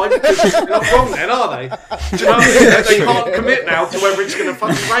rain. Why? Because they're not wrong then, are they? Do you know what I mean? They can't commit now to whether it's going to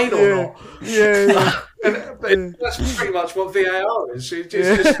fucking rain or not. Yeah. And that's pretty much what VAR is. It's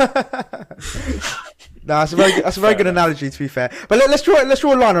just... No, that's a very good analogy, to be fair. But let's draw a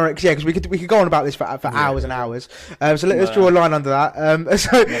line on it, because we could go on about this for hours and hours. So let's draw a line under that.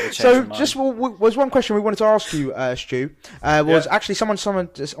 So just was one question we wanted to ask you, Stu. Actually someone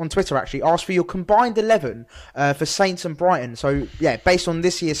on Twitter actually asked for your combined 11 for Saints and Brighton. So yeah, based on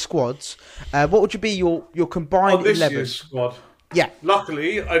this year's squads, what would you be your combined 11? This year's squad. Yeah.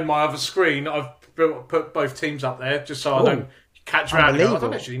 Luckily, on my other screen, I've put both teams up there just so I don't catch around. I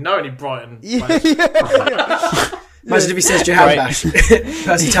don't actually know any Brighton players. Imagine if he says Jahanbash.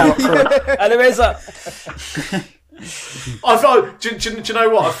 Percy Tau. And there is a... do you know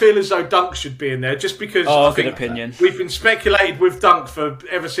what? I feel as though Dunk should be in there just because I think opinion. We've been speculated with Dunk for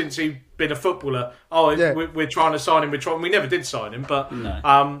ever since he's been a footballer. We're trying to sign him. We never did sign him, but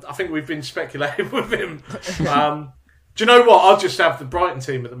I think we've been speculated with him. Do you know what? I'll just have the Brighton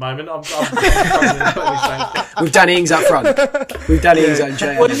team at the moment. I'm with Danny Ings up front. With Danny Ings and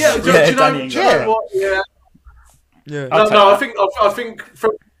Jay. Do you know what? Yeah. No, I think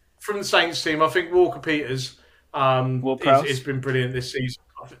from the Saints team, I think Walker Peters has been brilliant this season.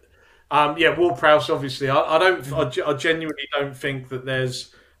 Ward-Prowse obviously. I genuinely don't think that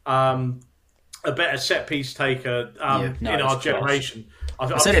there's a better set piece taker in our generation.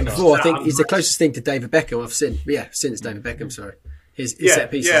 I said it before. I think he's the closest thing to David Beckham I've seen. Since David Beckham. Sorry, his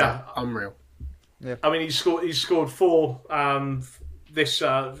set pieces are unreal. Yeah. I mean, he's scored four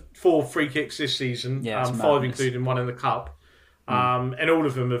free kicks this season. Five including one in the cup, and all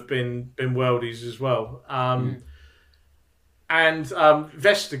of them have been worldies as well. And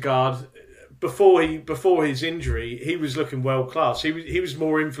Vestergaard, before his injury, he was looking world class. He was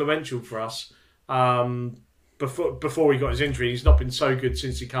more influential for us. Before he got his injury, he's not been so good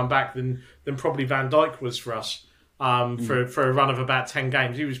since he come back than probably Van Dijk was for us for a run of about 10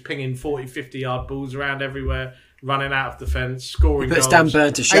 games. He was pinging 40, 50-yard balls around everywhere, running out of defence, scoring goals. He puts Dan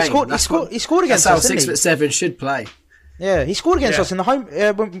Burn to shame. He scored against us, that's how 6'7" should play. Yeah, he scored against us in the home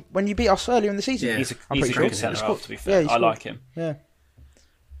when you beat us earlier in the season. Yeah. He's a good centre-half, to be fair. I like him.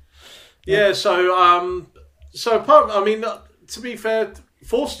 Yeah. So apart, I mean, to be fair,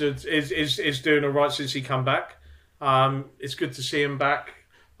 Forster is doing all right since he come back. It's good to see him back.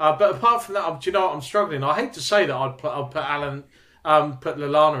 But apart from that, do you know what? I'm struggling. I hate to say that I'll put Alan, put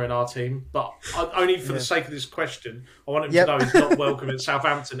Lallana in our team, but only for the sake of this question. I want him to know he's not welcome at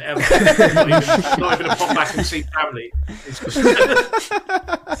Southampton ever. not even a pop back and see family.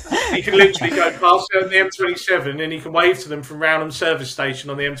 He can literally go past on the M27 and he can wave to them from Roundham service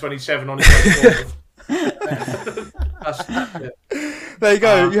station on the M27 on his way forward. That's it. There you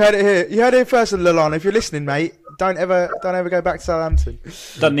go. You heard it here. You heard it first, Lallana. If you're listening, mate, Don't ever go back to Southampton.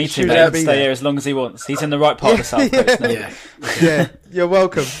 Doesn't need to. Should Mate. never He be can stay there. here as long as he wants. He's in the right part of the South Coast now. Yeah. Yeah, you're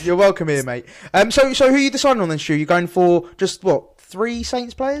welcome. You're welcome here, mate. So who are you deciding on then, Stu? You're going for just what 3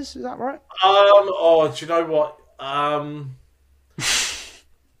 Saints players? Is that right? Do you know what? I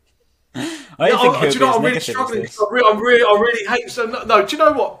don't think do he'll you be know as I'm really negative as struggling. this. I really hate. So no. Do you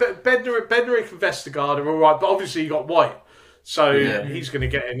know what? Bednaric and Vestergaard are all right, but obviously you got White, so he's going to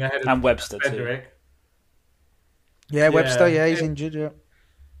get in ahead of And Webster too. Bednaric. Yeah, Webster. Yeah, he's Yeah. injured. Yeah.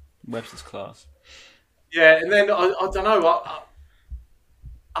 Webster's class. Yeah, and then I don't know.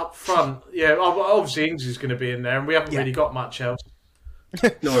 Up front, yeah, obviously Ings is going to be in there, and we haven't really got much else.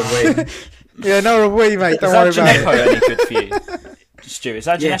 Nor have we. Yeah, no, we mate. Don't Is worry that about it. Gineppo any good for you? Stu, is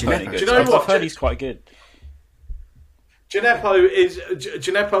that Yeah, Gineppo any Gineppo. good? Do you know I've what? heard he's quite good.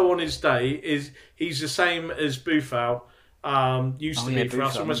 Gineppo on his day he's the same as Buffal used to be for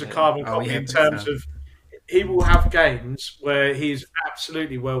us, Buffal, almost a okay. carbon copy in terms of he will have games where he's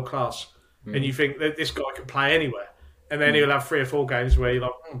absolutely world class, and you think that this guy can play anywhere, and then he'll have 3 or 4 games where you're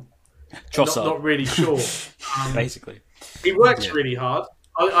like, Trossard, not really sure. basically. He works really hard.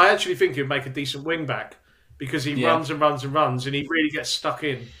 I actually think he'd make a decent wing back because he runs and runs and runs, and he really gets stuck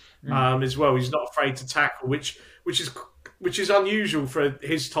in as well. He's not afraid to tackle, which is unusual for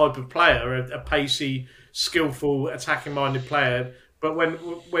his type of player, a pacey, skillful, attacking-minded player. But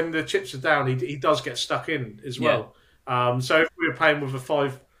when the chips are down, he does get stuck in as well. So if we were playing with a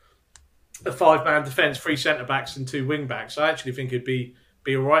 5-man defence, 3 centre backs and 2 wing backs, I actually think he'd be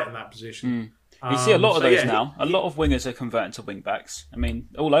all right in that position. You see a lot of those now. A lot of wingers are converting to wing backs. I mean,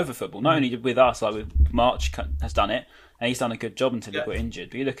 all over football. Not only with us, like with March has done it, and he's done a good job until he got injured.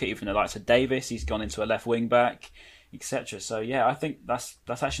 But you look at even the likes of Davis, he's gone into a left wing back, etc. So yeah, I think that's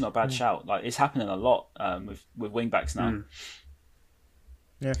actually not a bad shout. Like it's happening a lot with wing backs now.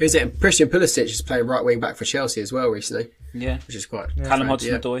 Who's it? Christian Pulisic is playing right wing back for Chelsea as well recently. Yeah, Which is quite. Callum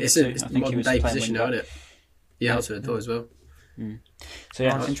Hudson-Odoi. It's too. a I think he modern was day playing position wing now, back. isn't it? Yeah, Hudson-Odoi as well. So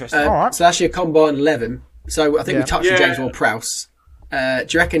yeah, it's interesting. All right. So that's your combined 11. So I think we touched on James Ward-Prowse. Do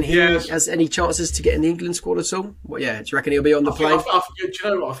you reckon he has any chances to get in the England squad at all? Well, do you reckon he'll be on the plane? Do you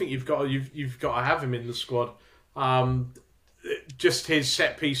know what? I think you've got to have him in the squad. Just his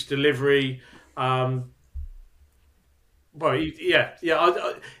set piece delivery.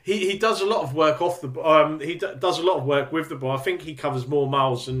 He does a lot of work off the. He does a lot of work with the ball. I think he covers more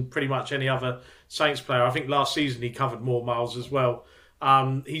miles than pretty much any other Saints player. I think last season he covered more miles as well.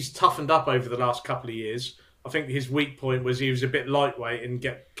 He's toughened up over the last couple of years. I think his weak point was he was a bit lightweight and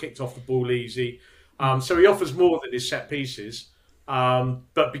get kicked off the ball easy. So he offers more than his set pieces.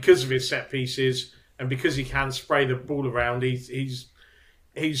 But because of his set pieces and because he can spray the ball around, he's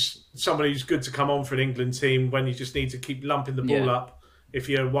somebody who's good to come on for an England team when you just need to keep lumping the ball up if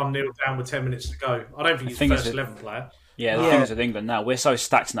you're 1-0 down with 10 minutes to go. I don't think he's first 11 player. Yeah, the thing is with England now, we're so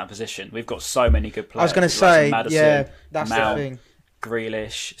stacked in that position. We've got so many good players. I was going to say, Madison, that's Mount, the thing.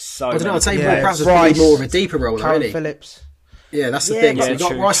 Grealish, so I don't know. I'd say Yeah, Ward-Prowse is Rice, probably more of a deeper role, Karen really. Phillips. Yeah, that's the thing. Yeah, So you've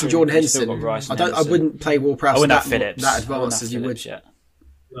got true, Rice and true. Jordan You've still Henderson. got Rice and I Henderson. wouldn't play Ward-Prowse I wouldn't have that Phillips. advanced as you would. Phillips yet.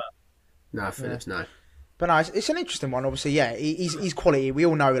 No, Phillips, no. But no, it's an interesting one. Obviously, he's quality. We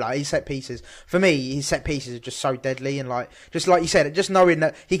all know, like, his set pieces. For me, his set pieces are just so deadly, and just like you said, just knowing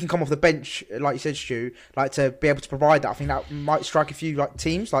that he can come off the bench, like you said, Stu, like to be able to provide that. I think that might strike a few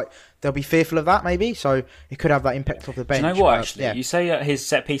teams. Like they'll be fearful of that, maybe. So it could have that impact off the bench. Do you know what? but, Actually, you say his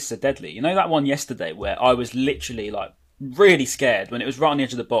set pieces are deadly. You know that one yesterday where I was literally really scared when it was right on the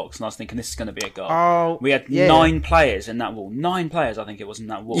edge of the box, and I was thinking this is going to be a goal. Oh, we had 9 players in that wall. 9 players, I think it was in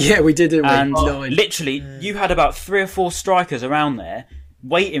that wall. Yeah, we did, didn't we? And 9. literally, you had about 3 or 4 strikers around there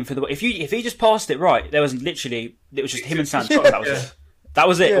waiting for the. If he just passed it right, it was just him and Sancho. That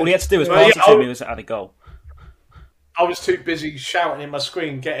was it. All he had to do was pass it to him. He was had a goal. I was too busy shouting in my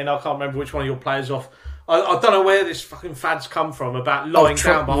screen, I can't remember which one of your players off. I don't know where this fucking fad's come from about lying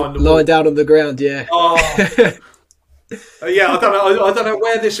down behind the wall. Lying down on the ground, yeah. Oh. I don't know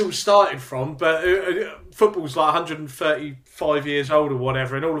where this all started from, but football's like 135 years old or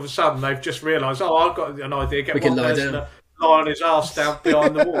whatever, and all of a sudden they've just realised, I've got an idea. Get one person to lie on his arse down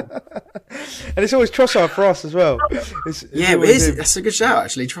behind the wall. And it's always Trossard for us as well. That's a good shout,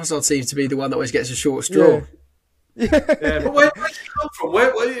 actually. Trossard seems to be the one that always gets a short straw. But where did it come from? Where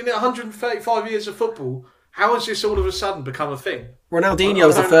in 135 years of football, how has this all of a sudden become a thing? Ronaldinho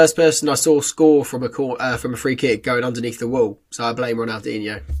was the first person I saw score from a free kick going underneath the wall, so I blame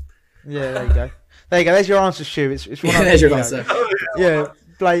Ronaldinho. Yeah, there you go. There's your answer, Stu. It's there's your answer. Yeah,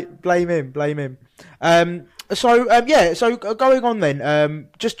 blame him. So going on then,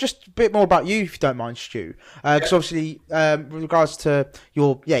 just a bit more about you, if you don't mind, Stu. Because obviously, with regards to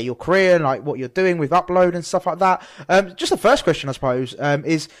your career and like what you're doing with Upload and stuff like that. Just the first question, I suppose,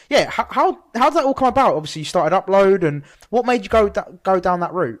 is how did that all come about? Obviously, you started Upload, and what made you go down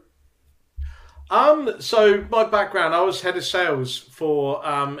that route? So my background, I was head of sales for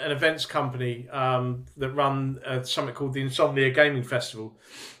an events company that run something called the Insomnia Gaming Festival.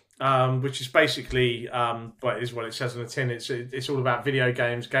 Which is basically, it is what it says on the tin. It's all about video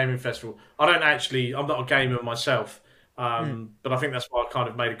games, gaming festival. I'm not a gamer myself, but I think that's why I kind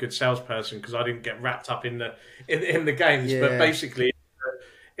of made a good salesperson, because I didn't get wrapped up in the games. Yeah. But basically,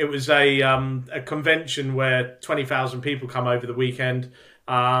 it was a convention where 20,000 people come over the weekend,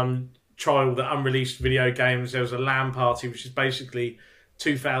 try all the unreleased video games. There was a LAN party, which is basically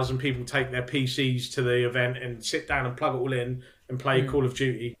 2,000 people take their PCs to the event and sit down and plug it all in and play Call of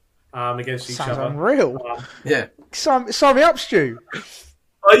Duty. Against each other. Sounds unreal. Yeah. Sign me up, Stu.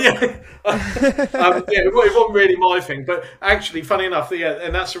 It wasn't really my thing, but actually, funny enough,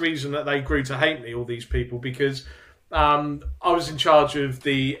 and that's the reason that they grew to hate me, all these people, because I was in charge of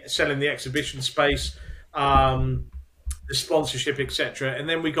selling the exhibition space, the sponsorship, etc. And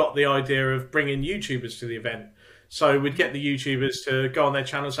then we got the idea of bringing YouTubers to the event. So we'd get the YouTubers to go on their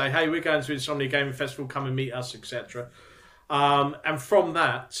channel and say, hey, we're going to Insomnia Gaming Festival, come and meet us, etc. And from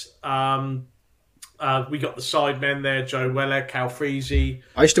that, we got the Sidemen there, Joe Weller, Cal Freezy.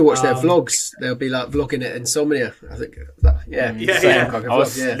 I used to watch their vlogs. They'll be like vlogging at Insomnia. I think, I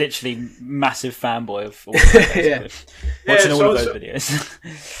was literally massive fanboy of all of that, watching all of those videos.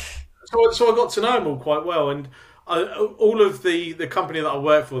 So I got to know them all quite well, and all of the company that I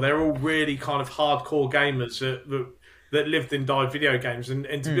work for, they're all really kind of hardcore gamers that lived and died video games, and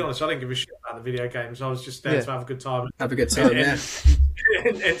to be honest, I didn't give a shit about the video games. I was just there to have a good time. Have a good time, and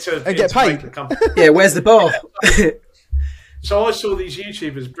get paid. Yeah, where's the bar? So I saw these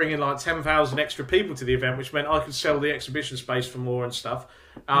YouTubers bringing like 10,000 extra people to the event, which meant I could sell the exhibition space for more and stuff.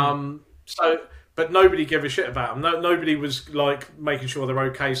 But nobody gave a shit about them. Nobody was like making sure they're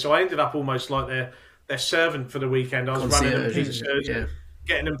okay. So I ended up almost like their servant for the weekend. I was running them pizzas,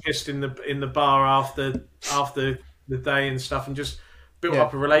 getting them pissed in the bar after the day and stuff, and just built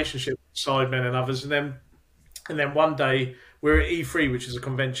up a relationship with Sidemen and others. And then one day we were at E3, which is a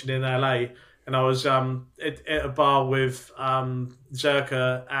convention in LA, and I was at a bar with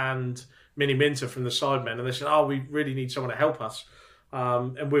Zerka and Mini Minter from the Sidemen, and they said, "Oh, we really need someone to help us."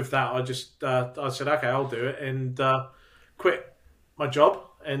 And with that, I just I said, "Okay, I'll do it," and quit my job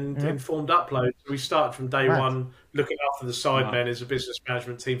and formed Upload. We started from day one looking after the Sidemen as a business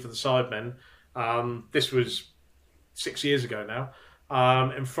management team for the Sidemen. This was 6 years ago now.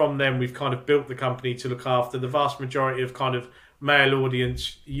 And from then, we've kind of built the company to look after the vast majority of kind of male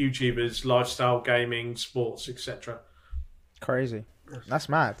audience YouTubers, lifestyle gaming, sports, etc. Crazy. That's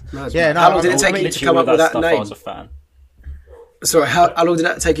mad. How long did it take you to come up with that name? I was a fan. Sorry, how long did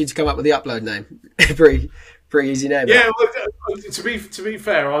that take you to come up with the Upload name? pretty easy name. Yeah, well, to be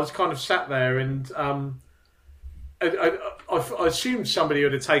fair, I was kind of sat there and I assumed somebody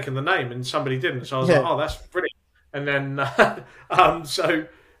would have taken the name and somebody didn't. So I was like, oh, that's brilliant. And then, that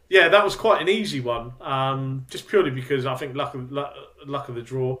was quite an easy one, just purely because I think luck of the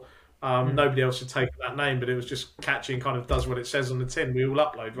draw. Nobody else had taken that name, but it was just catchy and kind of does what it says on the tin. We all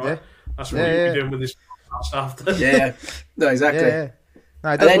upload, right? That's what we'll be doing with this after. Yeah, no, exactly.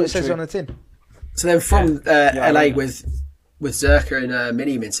 No, it does what it says on the tin. So then from LA with Zerka and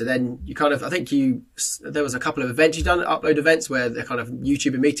Mini Minter, then you kind of, I think there was a couple of events you've done, Upload events, where they're kind of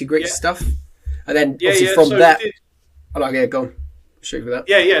YouTuber meet and greet stuff. And then obviously from that, go on. Shoot for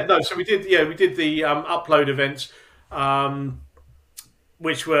that. No, so we did the Upload events,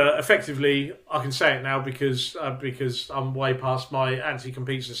 which were effectively, I can say it now because I'm way past my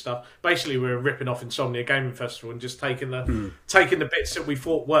anti-competes and stuff. Basically, we were ripping off Insomnia Gaming Festival and just taking the bits that we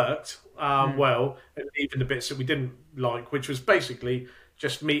thought worked well, and even the bits that we didn't like, which was basically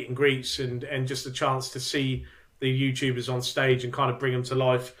just meet and greets and just a chance to see the YouTubers on stage and kind of bring them to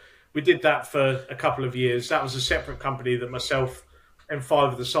life. We did that for a couple of years. That was a separate company that myself and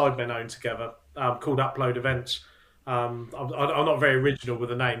 5 of the Sidemen owned together, called Upload Events. I'm not very original with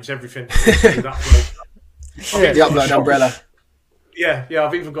the names. Everything is Upload. The Upload umbrella. Yeah.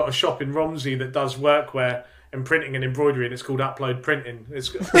 I've even got a shop in Romsey that does workwear and printing and embroidery, and it's called Upload Printing. It's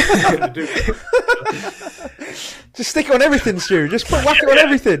got nothing to do with it. Just stick it on everything, Stu. Just whack it on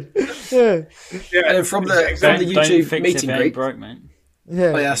everything. Yeah. And then from the YouTube meet and greet, broke, mate.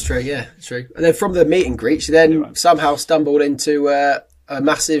 Yeah. Oh, yeah, that's true. Yeah, that's true. And then from the meet and greet, you then somehow stumbled into a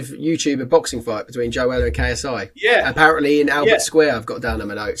massive YouTuber boxing fight between Joe Weller and KSI. Yeah. Apparently in Albert Square, I've got down on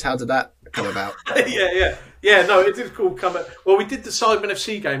my notes. How did that come about? Yeah. Yeah, no, it did cool come. Well, we did the Sidemen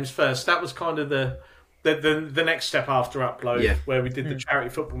FC games first. That was kind of the next step after Upload, where we did the charity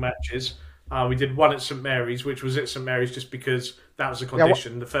football matches. We did one at St Mary's, which was at St Mary's just because that was a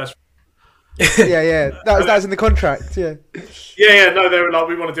condition. The first. That was in the contract. Yeah. No, they were like,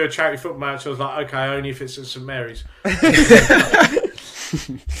 we want to do a charity football match. I was like, okay, only if it's at St Mary's.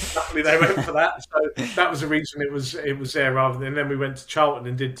 Luckily, they went for that, so that was the reason it was there rather than. And then we went to Charlton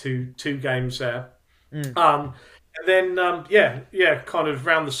and did two games there. And then kind of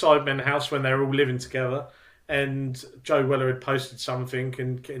round the Sidemen house when they were all living together, and Joe Weller had posted something,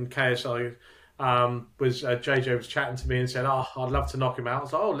 and in KSI was JJ was chatting to me and said, "Oh, I'd love to knock him out." I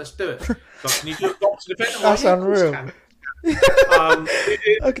was like, "Oh, let's do it." Like, can you do a boxing event? That's unreal.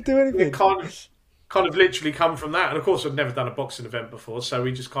 I could do anything. It kind of literally come from that, and of course I'd never done a boxing event before, so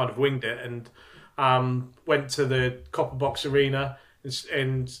we just kind of winged it and went to the Copper Box Arena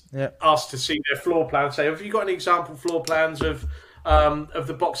and asked to see their floor plan. Say, have you got any example floor plans of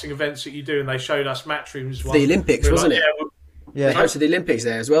the boxing events that you do? And they showed us Matchrooms. The Olympics, wasn't it? Yeah, they hosted the Olympics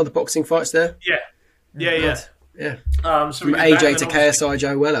there as well. The boxing fights there. Yeah. So from AJ to KSI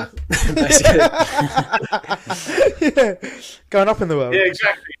Joe Weller, basically. Going up in the world. Yeah,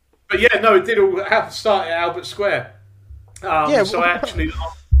 exactly. But it did all start at Albert Square. So actually.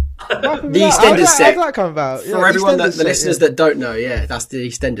 The EastEnders set. How did that come about? For everyone, the listeners that don't know, that's the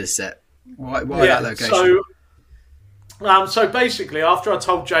EastEnders set. Why that location? So basically, after I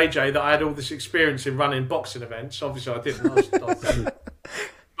told JJ that I had all this experience in running boxing events, obviously I didn't. But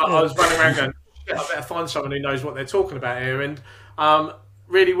I was running around going, I better find someone who knows what they're talking about here. And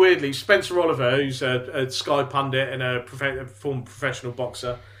really weirdly, Spencer Oliver, who's a Sky pundit and a former professional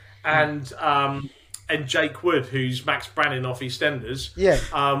boxer, and Jake Wood, who's Max Brannon off EastEnders,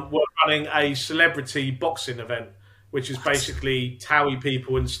 were running a celebrity boxing event, which is basically Towie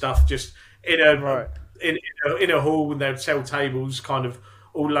people and stuff just in a hall, and they'd sell tables, kind of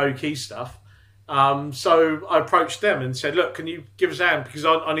all low key stuff. So I approached them and said, "Look, can you give us a hand? Because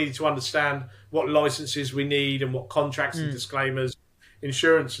I needed to understand what licenses we need and what contracts and disclaimers,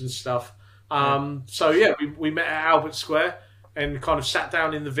 insurance and stuff." We met at Albert Square and kind of sat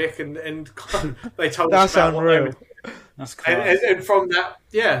down in the Vic and they told us about what they were. That's cool. And from that,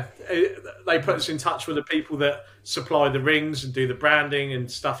 they put us in touch with the people that supply the rings and do the branding and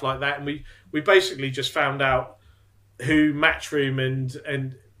stuff like that. And we basically just found out who Matchroom and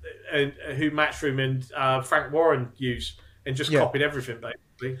Frank Warren use and just copied everything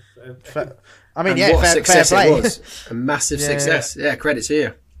basically. I mean, what a success fair play. It was. A massive success. Yeah, credit to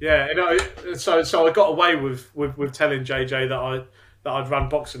you. Yeah, so I got away with telling JJ that I'd run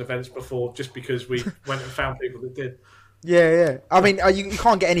boxing events before, just because we went and found people that did. Yeah. I mean, you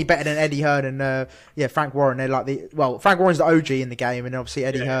can't get any better than Eddie Hearn and Frank Warren. They're like Frank Warren's the OG in the game, and obviously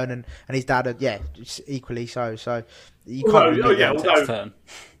Eddie Hearn and his dad are equally so. So you can't. Although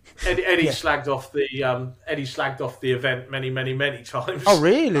Eddie slagged off the event many times. Oh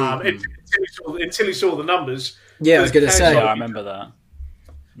really? Until he saw the numbers. Yeah, I was going to say. I remember that.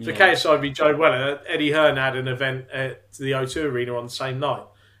 For KSI v Joe Weller, Eddie Hearn had an event at the O2 Arena on the same night,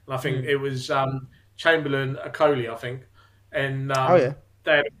 and I think it was Chamberlain Akoli, I think, and they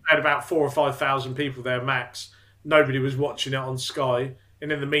had about 4,000 or 5,000 people there max. Nobody was watching it on Sky,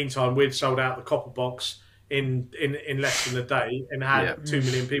 and in the meantime, we'd sold out the Copper Box in less than a day and had 2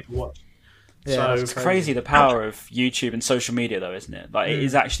 million people watching. Yeah, so it's crazy the power of YouTube and social media, though, isn't it? Like it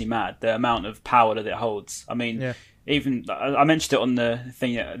is actually mad the amount of power that it holds. I mean. Even I mentioned it on the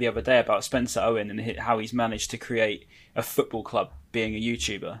thing the other day about Spencer Owen and how he's managed to create a football club being a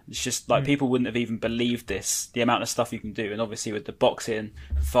YouTuber. It's just like people wouldn't have even believed the amount of stuff you can do. And obviously with the boxing,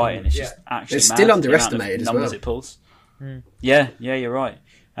 fighting, it's just actually it's mad, still underestimated the as numbers well. It pulls. Yeah, you're right.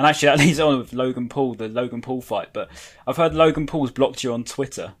 And actually that leads on with the Logan Paul fight. But I've heard Logan Paul's blocked you on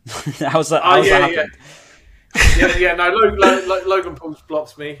Twitter. how's that happened? Logan Paul's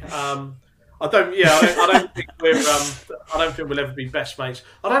blocked me. I don't think we'll ever be best mates.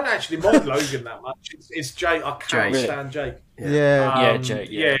 I don't actually mind Logan that much. It's Jake. I can't stand Jake.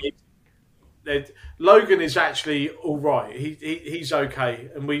 Jake. Logan is actually all right. He's okay,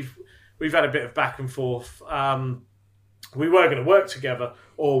 and we've had a bit of back and forth. We were going to work together,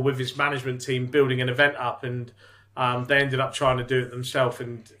 or with his management team, building an event up, and they ended up trying to do it themselves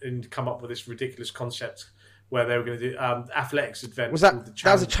and come up with this ridiculous concept where they were going to do athletics event. That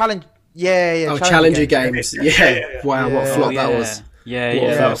was a challenge? Yeah. Oh, Challenger Games. Yeah. Wow, what a flop that was. Yeah,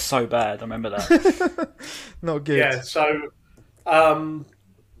 that was so bad. I remember that. Not good. Yeah, so me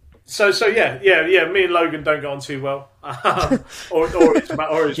and Logan don't get on too well. What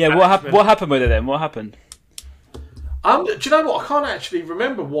happened with it then? What happened? Do you know what? I can't actually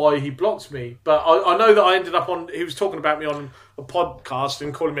remember why he blocked me, but I know that I ended up on. He was talking about me on a podcast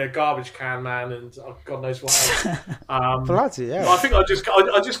and calling me a garbage can man, and God knows what else. Bloody hell. I think I just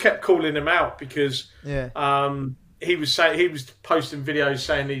kept calling him out because Yeah. he was posting videos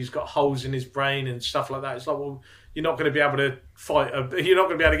saying that he's got holes in his brain and stuff like that. It's like, well, you're not going to be able to fight. You're not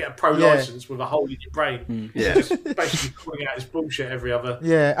going to be able to get a pro license with a hole in your brain. Yeah. Just basically calling out his bullshit every other.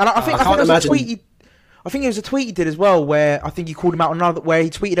 Yeah, and I think I there can't was a imagine. tweet. I think it was a tweet he did as well, where I think he called him out on another, where he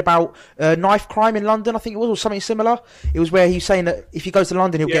tweeted about knife crime in London. I think it was, or something similar. It was where he was saying that if he goes to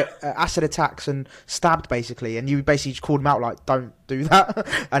London, he'll get acid attacks and stabbed, basically. And you basically just called him out like, "Don't do that,"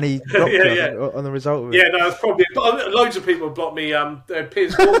 and he blocked you on the result of it. Yeah, no, it's probably. But loads of people have blocked me.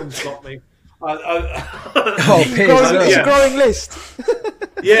 Piers Morgan's blocked me. It's a growing list.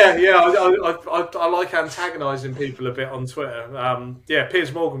 I like antagonising people a bit on Twitter.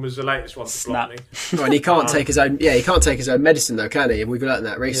 Piers Morgan was the latest one to block me. Well, and he can't take his own. Yeah, he can't take his own medicine though, can he? And we've learned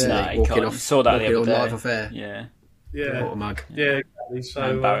that recently. No, he walking can't. off, You saw that the walking other on day. live affair. Yeah, What a mug. yeah, exactly.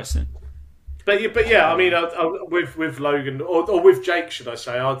 So Embarrassing. But yeah, I mean, with Logan or with Jake, should I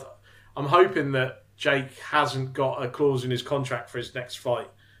say? I'm hoping that Jake hasn't got a clause in his contract for his next fight,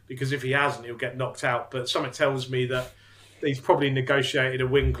 because if he hasn't, he'll get knocked out. But something tells me that he's probably negotiated a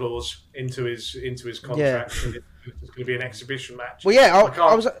win clause into his contract. And it's going to be an exhibition match. Well, yeah,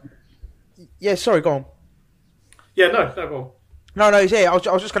 I was. Yeah, sorry, go on. Yeah, no, go on. No, yeah, I was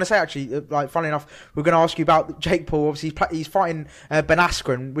just going to say, actually, like, funnily enough, we're going to ask you about Jake Paul. Obviously, he's fighting Ben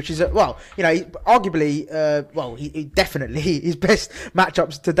Askren, which is, arguably, he definitely his best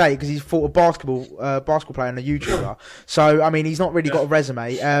matchups today, because he's fought a basketball player and a YouTuber. So, I mean, he's not really got a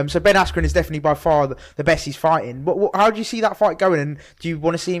resume. So Ben Askren is definitely by far the best he's fighting. How do you see that fight going, and do you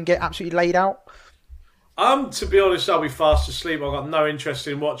want to see him get absolutely laid out? To be honest, I'll be fast asleep. I've got no interest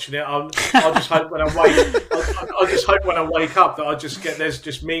in watching it. I just hope when I wake up that there's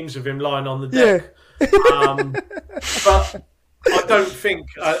just memes of him lying on the deck. But I don't think,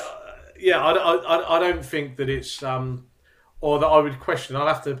 I don't think that it's or that I would question. I'll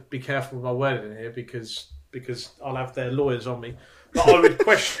have to be careful with my wording here because I'll have their lawyers on me. But I would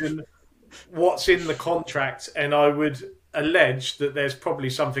question what's in the contract, and I would allege that there's probably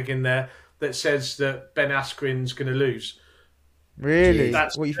something in there that says that Ben Askren's going to lose. Really?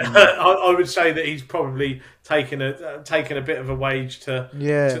 That's what you think? I would say that he's probably taken a bit of a wage to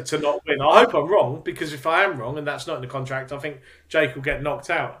not win. I hope I'm wrong, because if I am wrong and that's not in the contract, I think Jake will get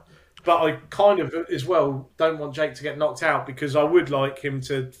knocked out. But I kind of as well don't want Jake to get knocked out, because I would like him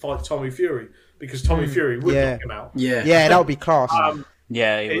to fight Tommy Fury, because Tommy Fury would knock him out. Yeah, that would be class. He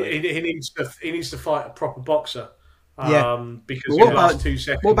needs to fight a proper boxer. Because what about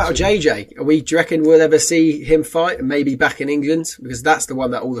JJ? Do you reckon we'll ever see him fight, and maybe back in England? Because that's the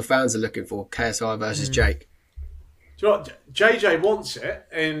one that all the fans are looking for, KSI versus Jake. Do you know what? JJ wants it,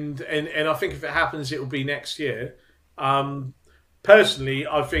 and I think if it happens, it will be next year. Personally,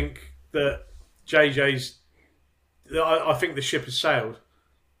 I think that I think the ship has sailed,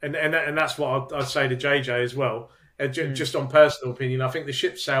 and that's what I'd say to JJ as well. Just on personal opinion, I think the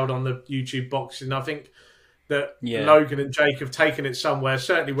ship sailed on the YouTube boxing. I think that Logan and Jake have taken it somewhere,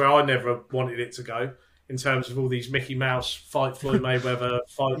 certainly where I never wanted it to go, in terms of all these Mickey Mouse, fight Floyd Mayweather,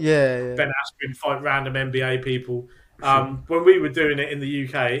 fight Ben Askren, fight random NBA people. When we were doing it in the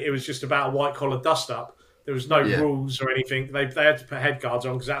UK, it was just about a white-collar dust-up. There was no rules or anything. They had to put head guards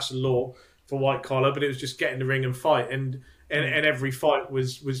on because that's the law for white-collar, but it was just get in the ring and fight. And every fight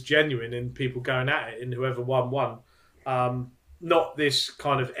was genuine, and people going at it, and whoever won. Not this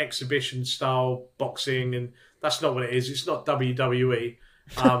kind of exhibition style boxing, and that's not what it is. It's not WWE.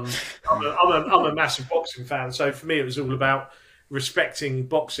 I'm a massive boxing fan, so for me it was all about respecting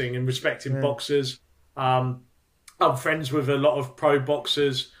boxing and respecting boxers. I'm friends with a lot of pro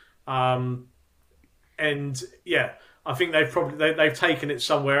boxers, and I think they've taken it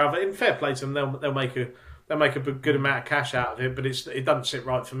somewhere other. In fair play to them, they'll make a good amount of cash out of it, but it doesn't sit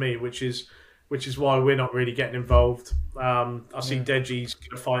right for me, which is why we're not really getting involved. I see Deji's going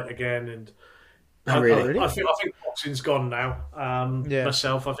to fight again, and I think boxing's gone now.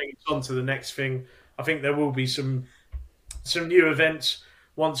 Myself, I think it's on to the next thing. I think there will be some new events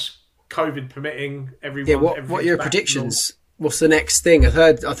once COVID permitting. Everyone. What are your predictions? What's the next thing?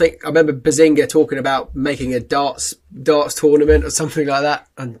 I remember Bazinga talking about making a darts tournament or something like that,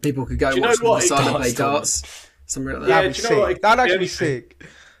 and people could go watch them on the side and play darts. Something like that. That'd be sick. That'd actually be sick.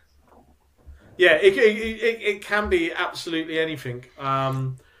 Yeah, it can be absolutely anything.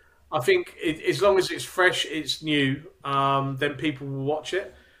 I think as long as it's fresh, it's new, then people will watch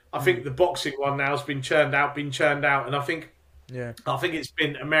it. I think the boxing one now has been churned out, and I think it's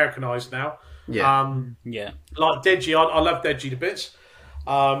been Americanized now. Yeah. Yeah. Like Deji, I love Deji to bits,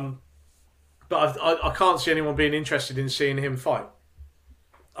 but I can't see anyone being interested in seeing him fight.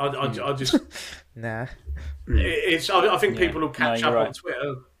 I just Nah. I think people will catch up right. on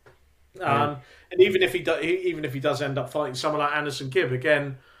Twitter, and even if he does end up fighting someone like Anderson Gibb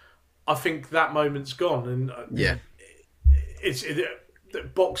again, I think that moment's gone. And Yeah. the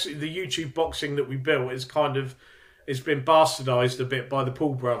YouTube boxing that we built is kind of it's been bastardized a bit by the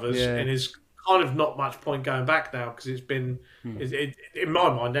Paul brothers, and is kind of not much point going back now because it's been in my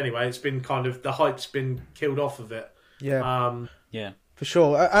mind anyway. It's been kind of the hype's been killed off of it. Yeah. Yeah. For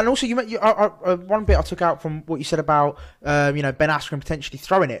sure, and also one bit I took out from what you said about Ben Askren potentially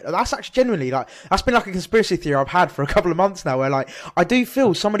throwing it. That's actually genuinely that's been like a conspiracy theory I've had for a couple of months now. Where like I do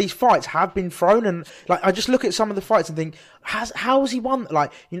feel some of these fights have been thrown, and like I just look at some of the fights and think, how has he won?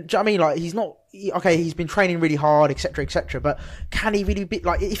 Like, do you know what I mean? Like he's not okay. He's been training really hard, etc., etc. But can he really beat?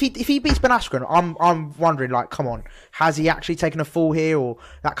 Like if he beats Ben Askren, I'm wondering like, come on, has he actually taken a fall here or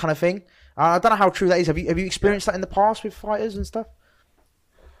that kind of thing? I don't know how true that is. Have you experienced that in the past with fighters and stuff?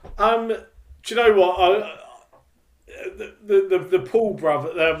 Do you know what? The Paul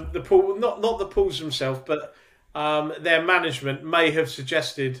brother, the Paul, not the Pauls themselves, but their management may have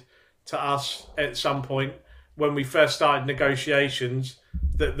suggested to us at some point when we first started negotiations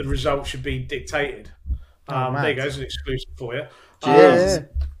that the result should be dictated. There you go, there's an exclusive for you.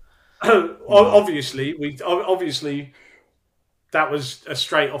 Obviously, that was a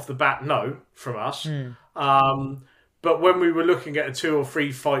straight off the bat no from us. But when we were looking at a 2 or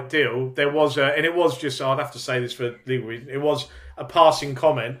 3 fight deal, there was and it was just, I'd have to say this for legal reasons, it was a passing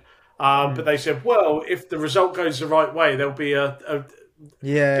comment. But they said, well, if the result goes the right way, there'll be it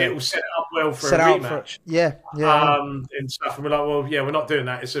will set it up well for a rematch. And stuff. And we're like, well, yeah, we're not doing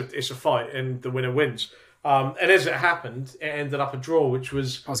that. It's a fight, and the winner wins. And as it happened, it ended up a draw, which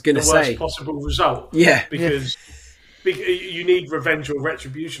was the worst possible result. Yeah. Because you need revenge or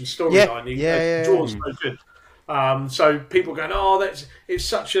retribution storyline. Draw's no good. So people going, it's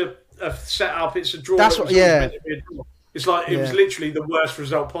such a setup. It's a draw. That's what. Meant to be a draw. It's like it was literally the worst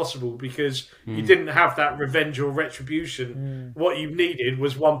result possible because you didn't have that revenge or retribution. What you needed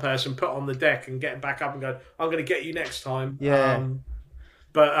was one person put on the deck and getting back up and go, "I'm going to get you next time." Yeah.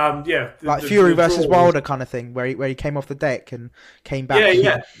 Like Fury versus Wilder kind of thing, where he came off the deck and came back.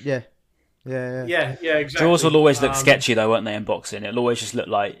 Yeah, exactly. Draws will always look sketchy, though, won't they? In boxing, it'll always just look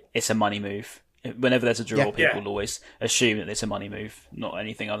like it's a money move. Whenever there's a draw, people will always assume that it's a money move, not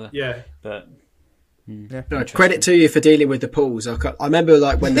anything other. Yeah, but no, credit to you for dealing with the Pauls. I remember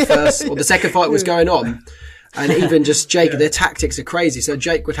like when the first or the second fight was going on. And even just Jake, their tactics are crazy. So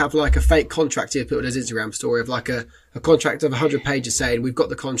Jake would have like a fake contract he'd put on his Instagram story of like a contract of 100 pages saying, we've got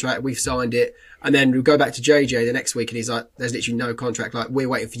the contract, we've signed it. And then we'll go back to JJ the next week and he's like, there's literally no contract. Like, we're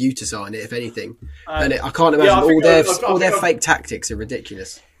waiting for you to sign it, if anything. And I can't imagine all their fake tactics are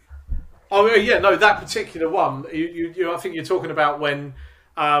ridiculous. Oh, yeah, no, that particular one, I think you're talking about when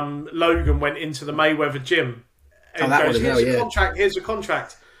Logan went into the Mayweather gym and goes, here's a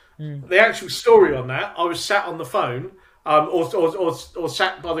contract. The actual story on that, I was sat on the phone or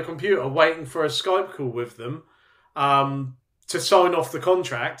sat by the computer waiting for a Skype call with them to sign off the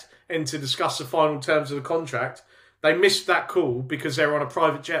contract and to discuss the final terms of the contract. They missed that call because they were on a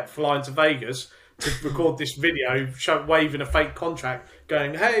private jet flying to Vegas to record this video waving a fake contract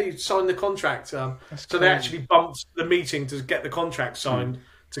going, hey, sign the contract. So they actually bumped the meeting to get the contract signed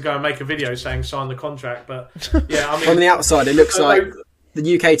to go and make a video saying sign the contract. But yeah, I mean, from the outside, it looks like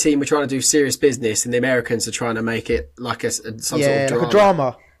the UK team are trying to do serious business and the Americans are trying to make it like some sort of drama. Like a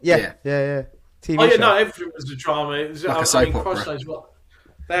drama. Yeah. TV show. No, everything was a drama. It was like a soap opera.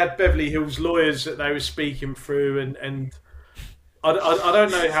 They had Beverly Hills lawyers that they were speaking through, and I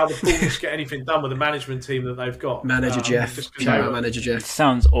don't know how the Bulls get anything done with the management team that they've got. Manager Jeff. Manager Jeff. It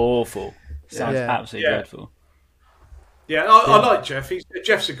sounds awful. Sounds absolutely dreadful. Yeah, I like Jeff.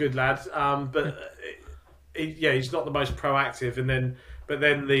 Jeff's a good lad, but he's not the most proactive. But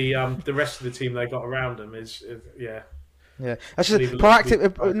then the rest of the team they got around him is. That's just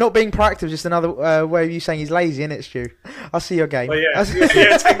proactive. Not being proactive is just another way of you saying he's lazy, isn't it, Stu? I see your game. Well, take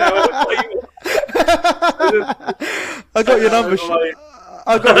that. I got your number.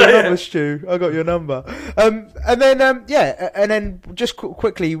 I got your number, Stu. I got your number. And then just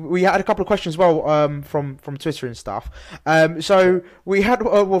quickly, we had a couple of questions as well from Twitter and stuff. So we had from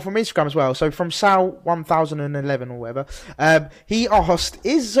Instagram as well. So from Sal 1011 or whatever, he asked,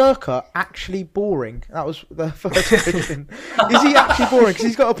 "Is Zerka actually boring?" That was the first question. Is he actually boring? Because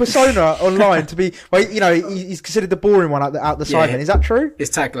he's got a persona online to be. Well, he's considered the boring one out the side. Is that true?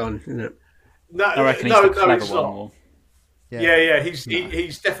 It's tagline, isn't it? No, I reckon he's the clever one more. Yeah.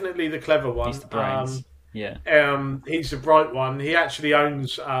 He's definitely the clever one. He's the brains. Yeah. He's the bright one. He actually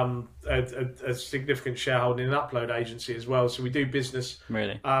owns a significant shareholding in an upload agency as well. So we do business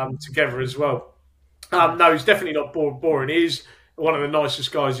together as well. No, he's definitely not boring. He's one of the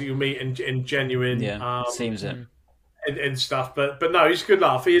nicest guys that you'll meet and genuine. Yeah, seems it. And stuff. But no, he's a good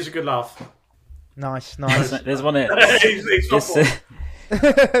laugh. He is a good laugh. Nice. There's one here. He's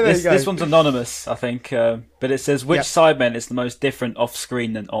this one's anonymous, I think. But it says, which Sidemen is the most different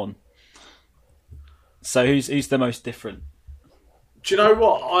off-screen than on? So who's the most different? Do you know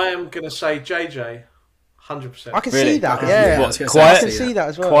what? I am going to say JJ, 100%. I can see that. Yeah, Quiet. I can see that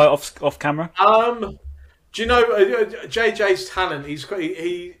as well. Quiet off camera. Do you know JJ's talent? He's got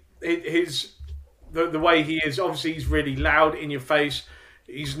his the way he is. Obviously, he's really loud in your face.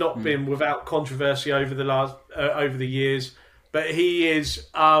 He's not been without controversy over the years, but he is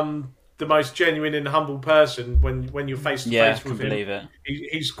the most genuine and humble person when you're face to face with him. Believe it.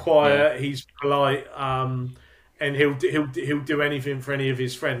 He's quiet, he's polite, and he'll do anything for any of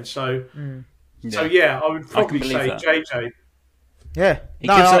his friends. So I would probably say JJ. Yeah, he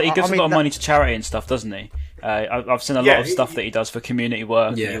gives a lot of money to charity and stuff, doesn't he? I've seen a lot of stuff that he does for community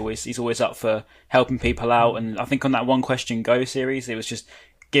work. Yeah. He's always up for helping people out, and I think on that One Question Go series, it was just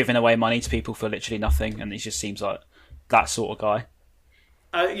giving away money to people for literally nothing, and he just seems like that sort of guy.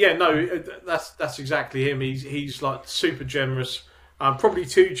 That's exactly him. He's like super generous, probably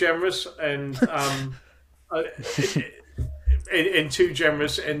too generous, and too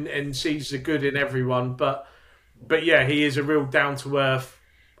generous, and sees the good in everyone. But yeah, he is a real down to earth,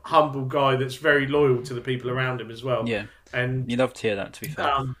 humble guy that's very loyal to the people around him as well. Yeah, and you love to hear that. To be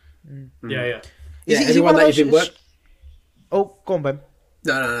fair, Is he one of those? Oh, go on, Ben.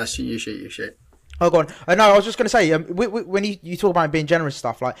 No, you shoot. Oh, go on. No, I was just going to say, when you talk about him being generous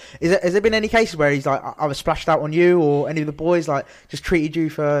stuff, like, has there been any cases where he's like either splashed out on you or any of the boys, like, just treated you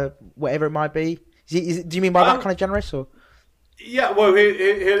for whatever it might be? Do you mean by that kind of generous, or? Yeah, well,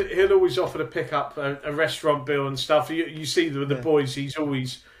 he'll always offer to pick up a restaurant bill and stuff. You see with the boys, he's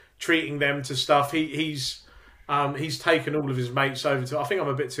always treating them to stuff. He's taken all of his mates over to. I think I'm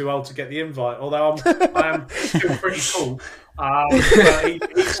a bit too old to get the invite, although I am still pretty cool.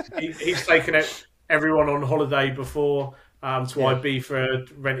 He's taken everyone on holiday before to IB for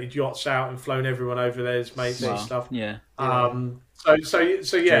rented yachts out and flown everyone over there as mates and stuff. Yeah. So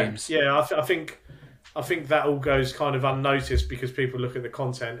yeah, Dreams. Yeah. I think that all goes kind of unnoticed because people look at the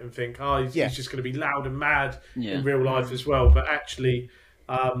content and think, he's just going to be loud and mad in real life as well. But actually,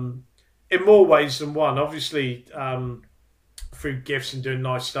 in more ways than one, obviously, through gifts and doing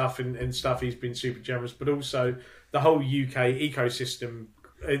nice stuff and stuff, he's been super generous. But also, the whole UK ecosystem,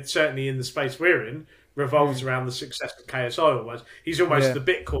 certainly in the space we're in, revolves around the success of KSI almost. He's almost the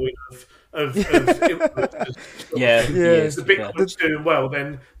Bitcoin of influencers. The Bitcoin's doing well,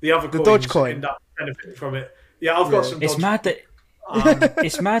 then the other coins end up benefiting from it. Yeah, I've got some. It's mad that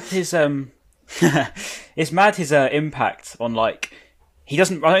it's mad his it's mad his impact on, like, he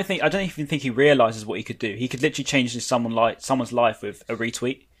doesn't. I don't even think he realizes what he could do. He could literally change someone's life with a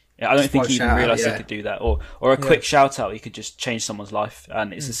retweet. I don't think he even realised he could do that, or a quick shout out. He could just change someone's life,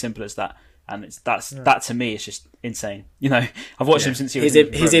 and it's as simple as that. And that to me is just insane. You know, I've watched him since he was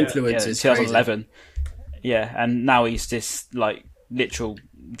his influence is 2011. Yeah, and now he's just like the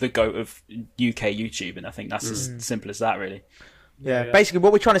GOAT of UK YouTube, and I think that's as simple as that, really. Yeah, basically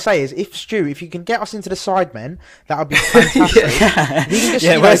what we're trying to say is, if you can get us into the Sidemen, that would be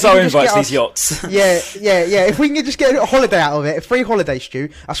fantastic. Where's our invites to these yachts? Yeah. If we can just get a holiday out of it, a free holiday, Stu,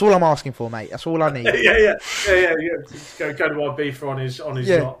 that's all I'm asking for, mate. That's all I need. Yeah. Go to IB for on his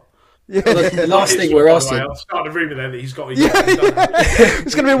yacht. Yeah. Well, the last thing we're asking. I've started a rumour there that he's got a yacht.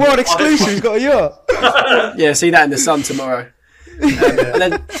 It's going to be a world exclusive. He's got a yacht. Yeah, see that in the sun tomorrow. And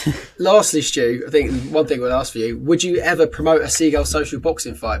then, lastly, Stu, I think one thing we'll ask for you: would you ever promote a Seagull social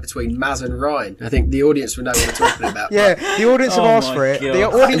boxing fight between Maz and Ryan? I think the audience will know what we're talking about. Yeah, the audience have asked for it. God. The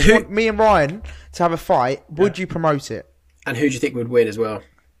audience want me and Ryan to have a fight. Would you promote it? And who do you think would win as well?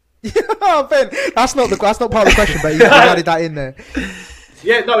 Oh, Ben, that's not part of the question, but you added that in there.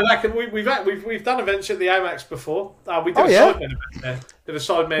 Yeah, no, we've done events at the AMAX before. We did a Sidemen event there. Did a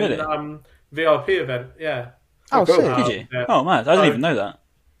Sidemen VIP event. Yeah. Oh, cool. Did you? Yeah. Oh, man, I didn't even know that.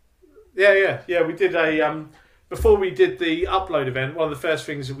 Yeah. We did before we did the upload event, one of the first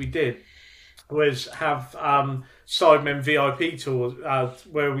things that we did was have Sidemen VIP tours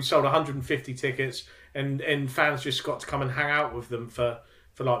where we sold 150 tickets and fans just got to come and hang out with them for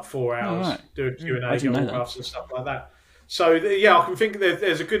like 4 hours, do a Q&A, get autographs and stuff like that. So, I can think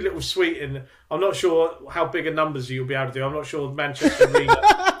there's a good little suite, and I'm not sure how big a numbers you'll be able to do. I'm not sure Manchester Arena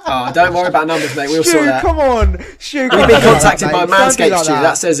Oh, don't worry about numbers, mate. We'll Stu, sort that. come on. Stu, We've been contacted by Manscaped, Stu.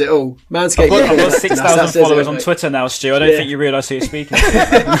 That says it all. Manscaped. I've got 6,000 That says it, followers on mate. Twitter now, Stu. I don't think you realise who you're speaking to.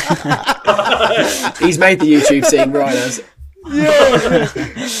 He's made the YouTube scene, Ryan has. Yeah.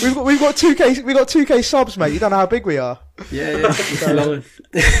 We've got 2K subs, mate. You don't know how big we are. Yeah. Long.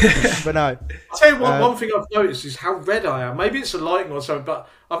 But no. I'll tell you what, one thing I've noticed is how red I am. Maybe it's a lighting or something, but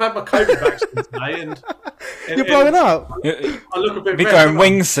I've had my COVID vaccine today and You're blowing up. I look a bit Be red. going don't I?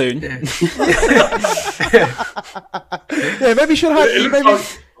 wings soon. Yeah, maybe you should have. It Maybe.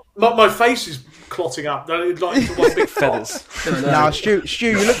 looks like my face is clotting up, like into one big Feathers. No, Stu,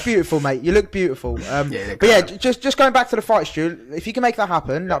 you look beautiful, mate. You look beautiful. But yeah, just going back to the fight, Stu. If you can make that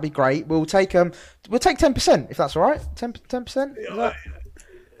happen, that'd be great. We'll take 10% if that's all right. 10%.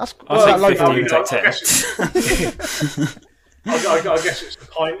 That's I'll take low 15, for you. take 10. I guess it's the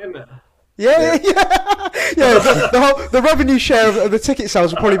pint, isn't it? Yeah. The revenue share of the ticket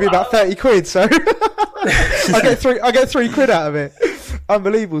sales will probably be about 30 quid. So I get 3 quid out of it.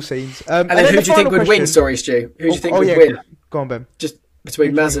 Unbelievable scenes. And then who do you think would win? Sorry, Stu. Who do you think would win? Go on, Ben. Just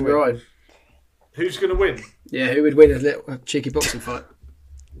between Maz and Ryan. Who's going to win? Yeah, who would win a cheeky boxing fight?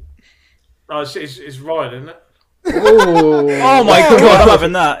 Oh, it's Ryan, isn't it? Oh my god, I'm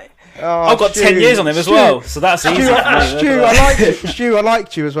having that. Oh, I've got 10 years on him as well, so that's easy. Stu, I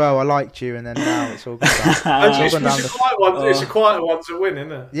liked you as well. I liked you, and then now it's all gone down. It's a quieter one to win,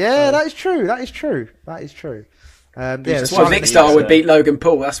 isn't it? Yeah, that is true. That is true. That's why Vic Star would beat Logan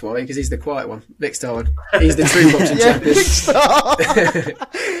Paul. That's why, because he's the quiet one. Vic Star would. He's the true boxing champion. Vic Star.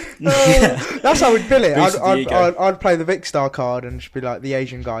 That's how we'd bill it. I'd play the Vic Star card and just be like the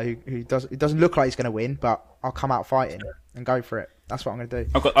Asian guy who doesn't look like he's going to win, but I'll come out fighting and go for it. That's what I'm going to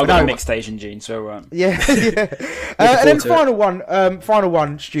do. I've got a mixed Asian gene, so yeah. And then final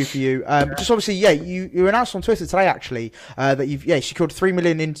one, Stu, for you. Just obviously, you announced on Twitter today actually that you've secured 3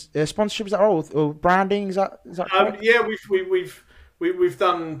 million in sponsorship. Is that right? Or branding? Is that correct? Yeah, we've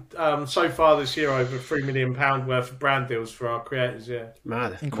done so far this year over £3 million worth of brand deals for our creators. Yeah,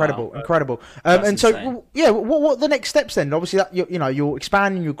 mad, incredible. That's And so, insane. what are the next steps then? Obviously, that you're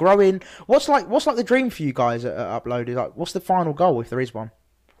expanding, you're growing. What's like the dream for you guys at Uploaded? Like, what's the final goal if there is one?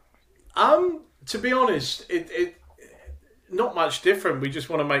 To be honest, it not much different. We just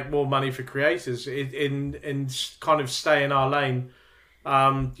want to make more money for creators in kind of stay in our lane.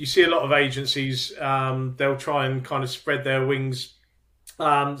 You see a lot of agencies, they'll try and kind of spread their wings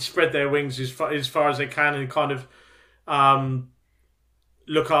as far as they can, and kind of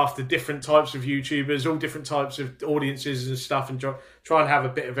look after different types of YouTubers, all different types of audiences and stuff, and try and have a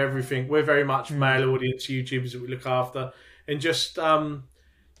bit of everything. We're very much male audience YouTubers that we look after, and just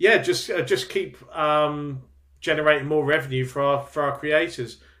keep generating more revenue for our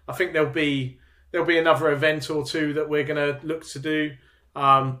creators. I think there'll be another event or two that we're going to look to do.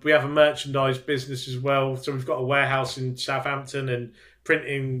 We have a merchandise business as well, so we've got a warehouse in Southampton and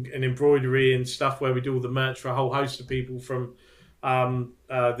printing and embroidery and stuff where we do all the merch for a whole host of people, from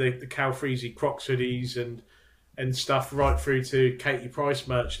the Cal Freezy Crocs hoodies and stuff right through to Katie Price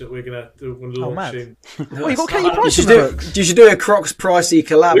merch that we're gonna launch soon. Oh, you got Katie Price in the books? You should do a Crocs pricey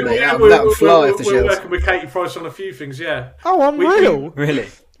collab, mate. That would fly off the We're shelves. working with Katie Price on a few things, yeah. Oh, unreal! Really?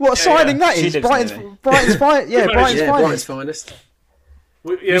 What signing that She is? lives Brighton's near me. Brighton's Brighton's finest.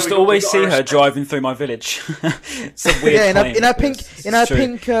 We used to always see her driving through my village. It's a weird claim. in her pink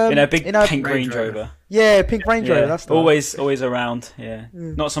pink Range Rover. Yeah, pink Range Rover. That's nice. always around. Yeah,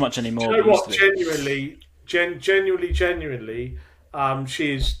 not so much anymore. You know what? but used to be. Genuinely,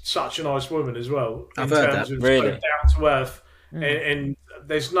 she is such a nice woman as well. I've heard that. Of Really? down to earth, and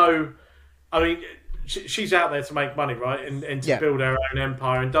there's no. I mean, she's out there to make money, right, and to build her own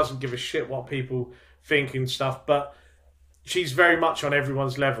empire, and doesn't give a shit what people think and stuff. But she's very much on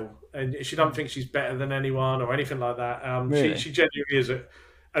everyone's level, and she doesn't think she's better than anyone or anything like that. Really? She genuinely is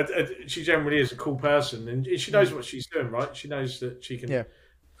she generally is a cool person, and she knows what she's doing, right? She knows that she can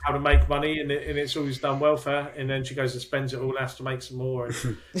how to make money, and it's always done well for her. And then she goes and spends it all, and has to make some more.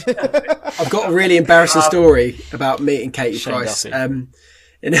 And, I've got a really embarrassing story about meeting Katie Shane Price. Duffy.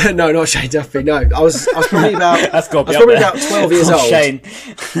 No, not Shane Duffy. No, I was probably about That's got to be I was up probably there. about 12 years Oh, old. Shane.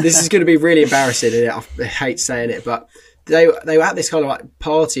 This is going to be really embarrassing, and I hate saying it, but they were at this kind of like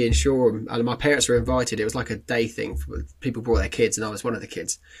party in Shoreham, and my parents were invited. It was like a day thing. People brought their kids, and I was one of the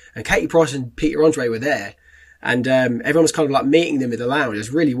kids. And Katie Price and Peter Andre were there, and everyone was kind of like meeting them in the lounge. It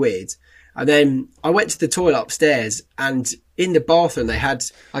was really weird. And then I went to the toilet upstairs, and in the bathroom they had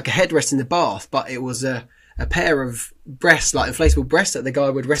like a headrest in the bath, but it was a pair of breasts, like inflatable breasts that the guy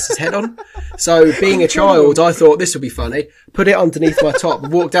would rest his head on. So being a child, I thought this would be funny. Put it underneath my top,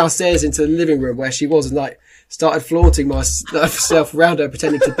 walked downstairs into the living room where she was, and like started flaunting myself around her,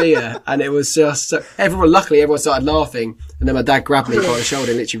 pretending to be her, and it was just luckily everyone started laughing, and then my dad grabbed me by the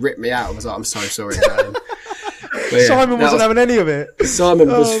shoulder and literally ripped me out. I was like, I'm so sorry, Dad. Yeah, Simon wasn't having any of it. Simon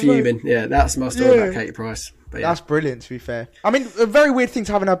was fuming. Yeah, that's my story about Katie Price. But that's brilliant, to be fair. I mean, a very weird thing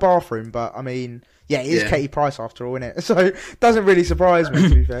to have in her bathroom, but I mean, it is Katie Price after all, isn't it? So it doesn't really surprise me,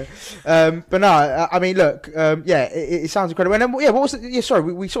 to be fair. But no, I mean, look, it sounds incredible. And then, what was the,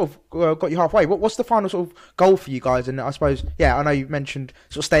 sorry, we sort of got you halfway. What's the final sort of goal for you guys? And I suppose, I know you've mentioned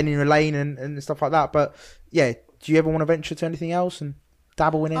sort of staying in your lane and stuff like that, but do you ever want to venture to anything else and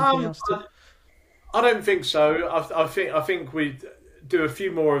dabble in anything else too? I don't think so. I think we'd do a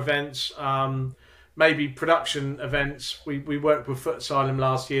few more events, maybe production events. We worked with Foot Asylum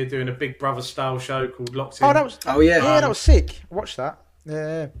last year doing a Big Brother style show called Locked In. That was sick. I watched that.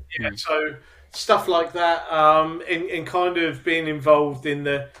 Yeah. So stuff like that, in kind of being involved in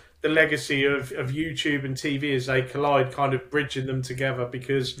the legacy of YouTube and TV as they collide, kind of bridging them together,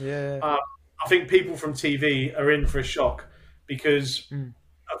 because I think people from TV are in for a shock, because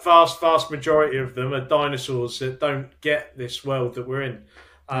a vast majority of them are dinosaurs that don't get this world that we're in.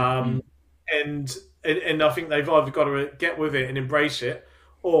 And I think they've either got to get with it and embrace it,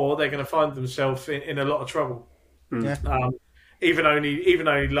 or they're going to find themselves in a lot of trouble. Even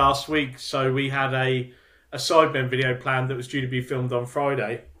only last week, so we had a Sidemen video planned that was due to be filmed on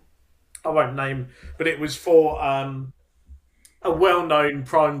Friday. I won't name, but it was for a well-known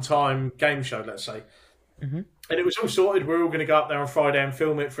primetime game show, let's say. And it was all sorted. We were all going to go up there on Friday and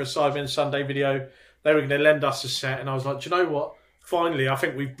film it for a Sidemen Sunday video. They were going to lend us a set, and I was like, do you know what? Finally, I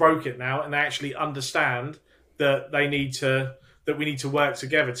think we've broke it now, and they actually understand that we need to work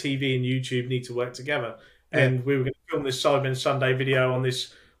together. TV and YouTube need to work together. And we were going to film this Sidemen Sunday video on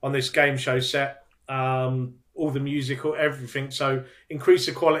this game show set, all the music, everything. So increase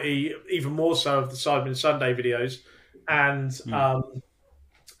the quality even more so of the Sidemen Sunday videos, and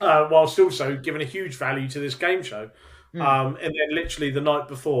whilst also giving a huge value to this game show. And then literally the night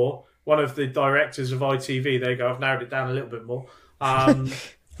before, one of the directors of ITV, there you go, I've narrowed it down a little bit more.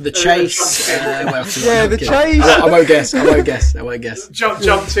 The Chase. The Chase. I won't guess.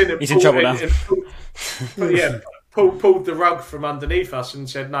 Jumped in and he's in trouble now. Pulled the rug from underneath us and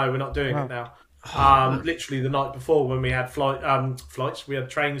said, no, we're not doing it now. Literally the night before, when we had flights, we had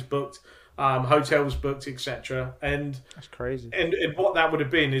trains booked, hotels booked, etc. And that's crazy. And what that would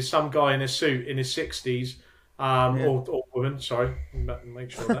have been is some guy in a suit in his 60s, or woman, sorry, make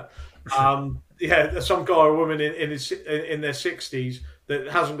sure of that. Some guy or woman in their 60s that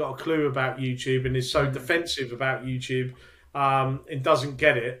hasn't got a clue about YouTube and is so defensive about YouTube, and doesn't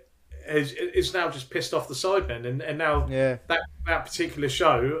get it. Is now just pissed off the Sidemen, and now that particular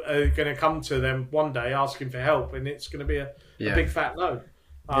show are going to come to them one day asking for help, and it's going to be a big fat no.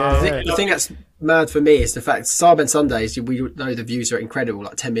 The thing that's mad for me is the fact Sidemen Sundays, we know the views are incredible,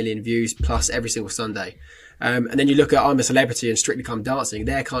 like 10 million views plus every single Sunday. And then you look at I'm a Celebrity and Strictly Come Dancing,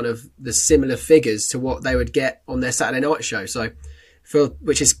 they're kind of the similar figures to what they would get on their Saturday night show. So,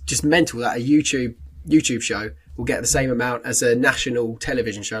 which is just mental that a YouTube show will get the same amount as a national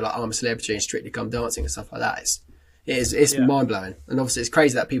television show like I'm a Celebrity and Strictly Come Dancing and stuff like that. It's mind blowing, and obviously it's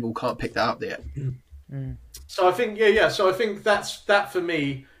crazy that people can't pick that up yet. So I think So I think that's that for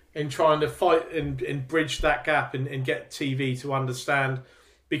me in trying to fight and bridge that gap and get TV to understand,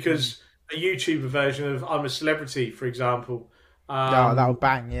 because a YouTuber version of I'm a Celebrity, for example, that would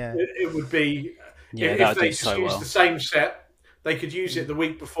bang. It would be if they just use the same set, they could use it the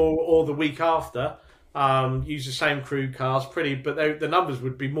week before or the week after. Use the same crew cast, but the numbers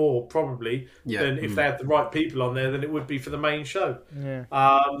would be more probably than if they had the right people on there than it would be for the main show.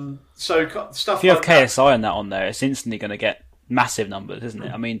 So stuff. If you like have KSI on there, it's instantly going to get massive numbers, isn't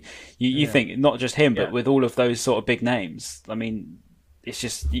it? I mean, you think not just him, but with all of those sort of big names. I mean, it's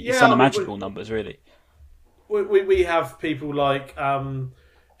just it's unimaginable numbers, really. We have people like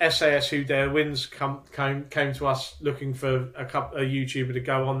SAS Who Dare Wins came to us looking for a YouTuber to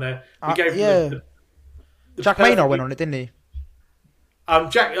go on there. We gave them Jack Maynard went on it, didn't he? I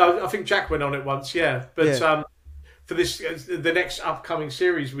think Jack went on it once, But for the next upcoming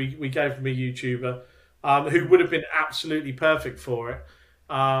series, we gave him a YouTuber who would have been absolutely perfect for it,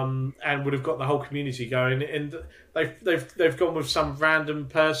 and would have got the whole community going. And they've gone with some random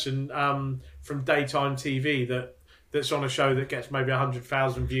person from daytime TV that's on a show that gets maybe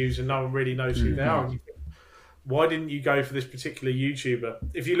 100,000 views and no one really knows who they are. And you think, why didn't you go for this particular YouTuber?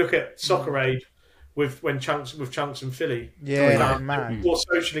 If you look at Soccer Aid with Chunks and Philly, more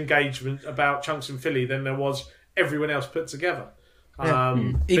social engagement about Chunks and Philly than there was everyone else put together.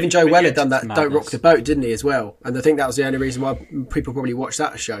 Even Joe Weller done that Don't Rock the Boat, didn't he, as well? And I think that was the only reason why people probably watched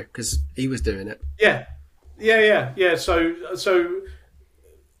that show, because he was doing it. Yeah. So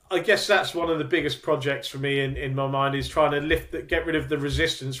I guess that's one of the biggest projects for me in my mind is trying to get rid of the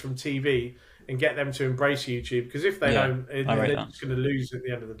resistance from TV and get them to embrace YouTube. Because if they don't, they're just going to lose at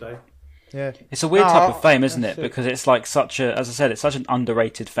the end of the day. Yeah, it's a weird type of fame, isn't it? Because it's like as I said, it's such an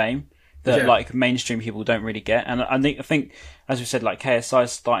underrated fame that like mainstream people don't really get. And I think, as we said, like KSI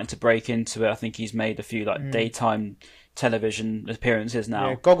is starting to break into it. I think he's made a few like daytime television appearances now.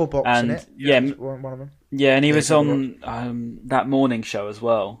 Yeah, Gogglebox, and one of them. Yeah, and he was on that morning show as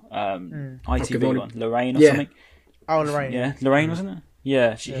well, ITV one, Lorraine or something. Oh, Lorraine. Yeah, Lorraine, wasn't it?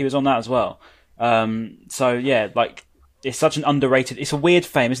 Yeah, he was on that as well. So yeah, like it's such an underrated. It's a weird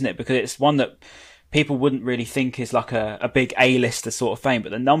fame, isn't it? Because it's one that people wouldn't really think is like a big A-lister sort of fame,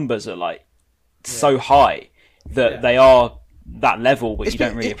 but the numbers are like so high that they are that level, but you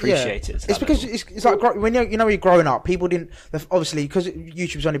don't really appreciate it. It's because it's like when you're growing up, people didn't, obviously, because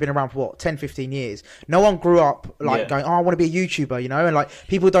YouTube's only been around for what, 10, 15 years. No one grew up like going, oh, I want to be a YouTuber, and like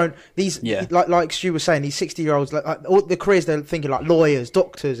people don't, like Stu was saying, these 60-year-olds, like all the careers they're thinking, like lawyers,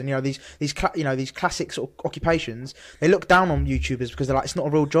 doctors, and these classic sort of occupations, they look down on YouTubers because they're like, it's not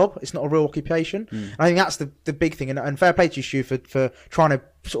a real job, it's not a real occupation. And I think that's the big thing, and fair play to you, Stu, for trying to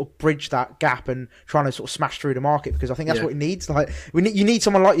sort of bridge that gap and trying to sort of smash through the market, because I think that's what it needs. Like you need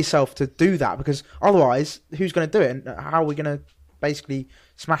someone like yourself to do that, because otherwise who's going to do it, and how are we going to basically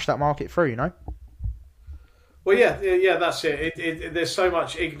smash that market through, Well, yeah, that's it. There's so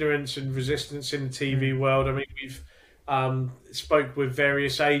much ignorance and resistance in the TV world. I mean, we've spoke with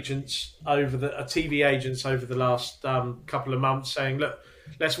various agents TV agents over the last couple of months saying, look,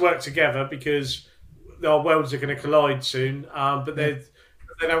 let's work together because our worlds are going to collide soon, but they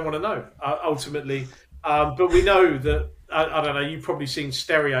don't want to know ultimately. But we know that, I don't know, you've probably seen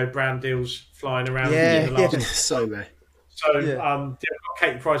Stereo brand deals flying around. In the last so many. So I've got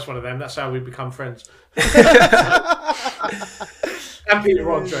Katie Price, one of them. That's how we become friends. And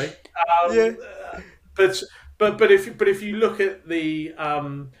Peter Andre. But if you look at the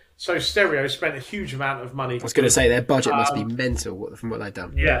so Stereo spent a huge amount of money. I was going to say their budget must be mental from what they've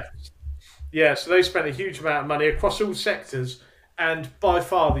done. Yeah. So they spent a huge amount of money across all sectors. And by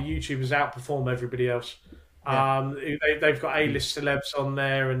far, the YouTubers outperform everybody else. They've got A-list celebs on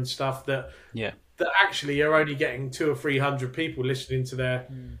there and stuff that actually are only getting 200 or 300 people listening to their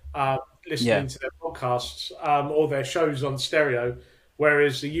to their podcasts or their shows on Stereo,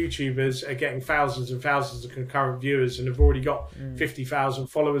 whereas the YouTubers are getting thousands and thousands of concurrent viewers and have already got 50,000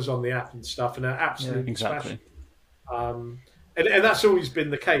 followers on the app and stuff, and are absolutely smashing. And that's always been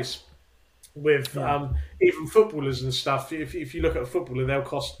the case. With even footballers and stuff, if you look at a footballer, they'll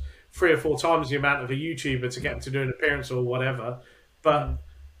cost 3 or 4 times the amount of a YouTuber to get them to do an appearance or whatever. But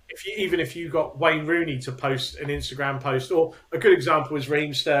even if you got Wayne Rooney to post an Instagram post, or a good example is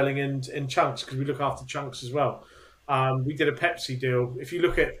Raheem Sterling and Chunks, because we look after Chunks as well. We did a Pepsi deal. If you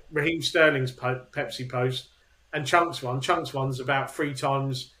look at Raheem Sterling's Pepsi post and Chunks one's about 3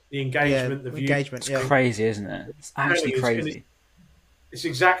 times the engagement, the views. It's crazy, isn't it? It's actually crazy. It's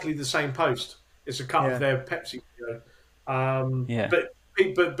exactly the same post. It's a cut of their Pepsi video.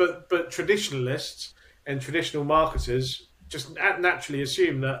 But traditionalists and traditional marketers just naturally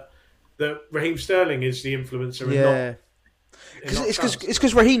assume that Raheem Sterling is the influencer and not. It's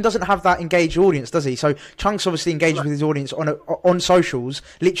because Raheem doesn't have that engaged audience, does he? So Chunks obviously engages with his audience on socials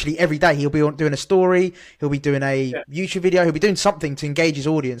literally every day. He'll be doing a story, he'll be doing a YouTube video, he'll be doing something to engage his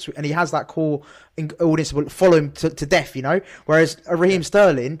audience, and he has that core audience that will follow him to death, Whereas Raheem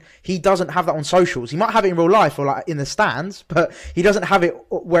Sterling, he doesn't have that on socials. He might have it in real life or like in the stands, but he doesn't have it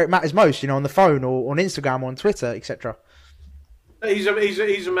where it matters most, on the phone or on Instagram or on Twitter, etc. He's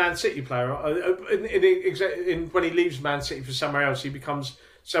a Man City player. When he leaves Man City for somewhere else, he becomes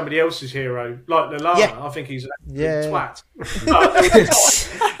somebody else's hero, like Lallana. Yeah. I think he's a twat.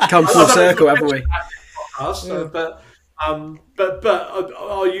 Come full circle, haven't we? But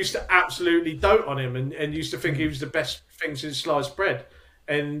I used to absolutely dote on him and used to think he was the best thing since sliced bread.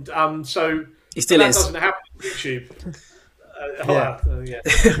 And so he still is. That doesn't happen on YouTube.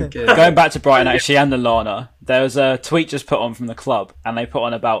 Going back to Brighton actually and Lallana, there was a tweet just put on from the club, and they put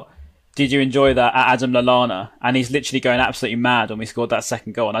on about, did you enjoy that at Adam Lallana? And he's literally going absolutely mad when we scored that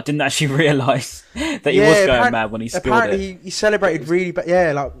second goal, and I didn't actually realise that he was going mad when he scored apparently he celebrated really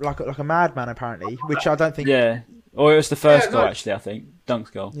like a madman apparently, which I don't think or it was the first goal actually, I think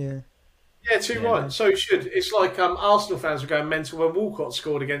Dunk's goal. Right. So it's like Arsenal fans were going mental when Walcott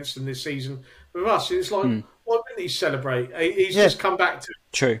scored against them this season. With us, it's like, why didn't he celebrate? He's just come back to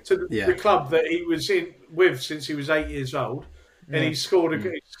the club that he was with since he was 8 years old, and he scored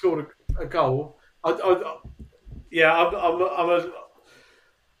a goal.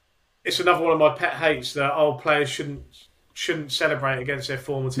 it's another one of my pet hates that players shouldn't celebrate against their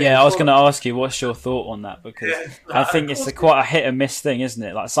former team. Yeah, I was going to ask you, what's your thought on that? Because I think it's quite a hit and miss thing, isn't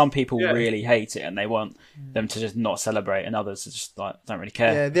it? Like some people really hate it and they want them to just not celebrate, and others just like don't really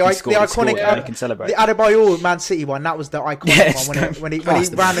care. Yeah, the iconic they can celebrate. The Adebayor Man City one, that was the iconic one when he ran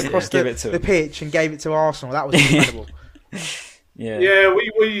across the pitch and gave it to Arsenal. That was incredible. Yeah.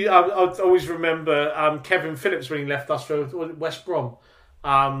 We I always remember Kevin Phillips when he left us for West Brom.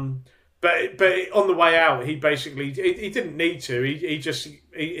 But on the way out, he basically he didn't need to. He just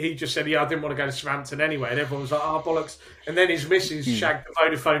said, I didn't want to go to Southampton anyway, and everyone was like, bollocks. And then his missus shagged the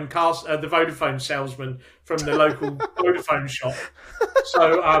Vodafone salesman from the local Vodafone shop.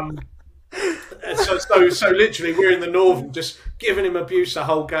 So literally, we're in the Northern, just giving him abuse the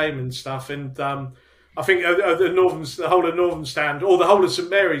whole game and stuff. And I think the whole of Northern stand, or the whole of St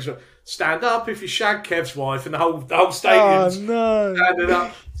Mary's, stand up if you shag Kev's wife, and the whole stadium's standing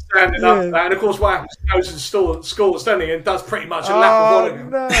up. And of course, what happens? He goes and scores, doesn't he? And does pretty much a lap of Wallagham.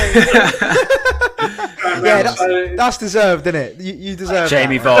 No. That's deserved, isn't it? You deserve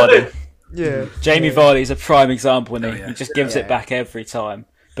Jamie that. Vardy. Yeah, Jamie Vardy's a prime example, and he just gives it back every time.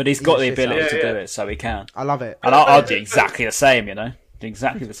 But he's got the ability to do it, so he can. I love it. And I'll do exactly the same,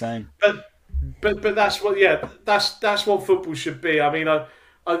 exactly the same. But that's what that's what football should be. I mean, I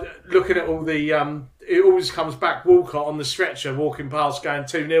looking at all the it always comes back Walcott on the stretcher walking past going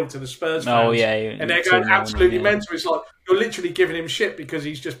 2-0 to the Spurs fans. Oh yeah, and they're going absolutely mental. It's like you're literally giving him shit because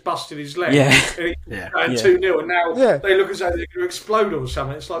he's just busted his leg. Yeah, and he's going 2-0, and now they look as though they're going to explode or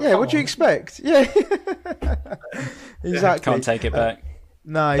something. It's like, what do you expect? Yeah, exactly. Can't take it back.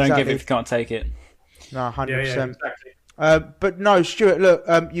 No, don't give it if you can't take it. No, 100%. Exactly. But no, Stuart. Look,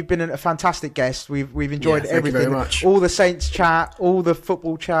 you've been a fantastic guest. We've enjoyed everything. Thank you very much. All the Saints chat, all the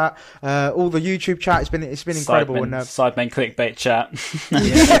football chat, all the YouTube chat. It's been incredible. Sidemen clickbait chat.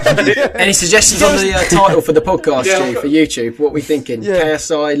 Any suggestions on the title for the podcast, Stu, for YouTube? What are we thinking?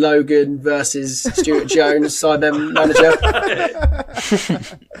 KSI Logan versus Stuart Jones, Sidemen manager.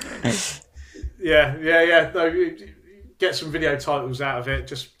 No, get some video titles out of it.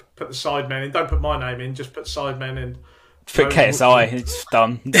 Just put the Sidemen in. Don't put my name in. Just put Sidemen in. For KSI, it's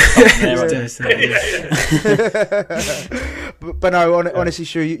done. But no, honestly,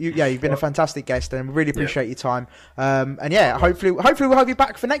 Stu, you've been a fantastic guest, and we really appreciate your time. And hopefully we'll have you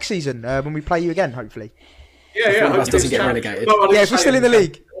back for next season when we play you again. Hopefully. One of us doesn't get relegated. If we're still in the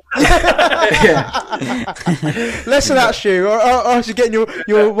league. Less of that, Stu. Or you're getting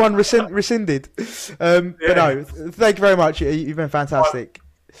your one rescinded. But no, thank you very much. You've been fantastic.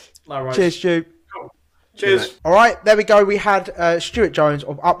 Right. Cheers, Stu. Cheers. All right, there we go. We had Stuart Jones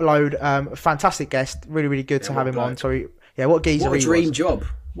of Upload, a fantastic guest. Really, really good to have him on. So, what a geezer! What a dream job!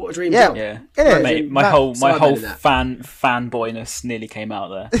 What a dream job! Yeah, mate, my whole fanboyness nearly came out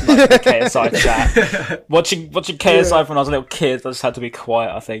there. Like the KSI chat, watching KSI when I was a little kid. I just had to be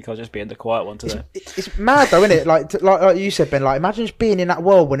quiet. I think I'll just be in the quiet one today. It's mad though, isn't it? Like you said, Ben. Like, imagine just being in that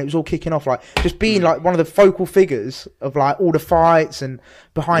world when it was all kicking off. Like, just being like one of the focal figures of like all the fights and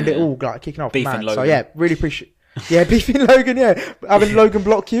behind it all, like kicking off. Beefing Logan. So really appreciate. Beefing Logan, having Logan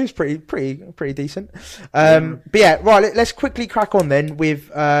block you is pretty decent. But right, let's quickly crack on then with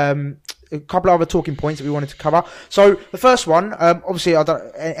a couple of other talking points that we wanted to cover. So the first one, obviously, I don't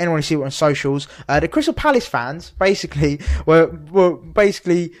anyone see it on socials. The Crystal Palace fans basically were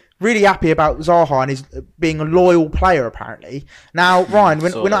basically really happy about Zaha and his being a loyal player. Apparently, now Ryan,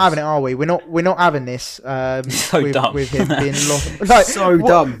 we're not having it, are we? We're not having this. Dumb with him being like,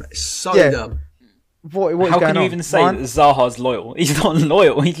 dumb, dumb. How can you even say that Zaha's loyal? He's not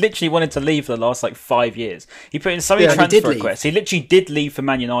loyal. He literally wanted to leave for the last 5 years. He put in so many transfer requests. He literally did leave for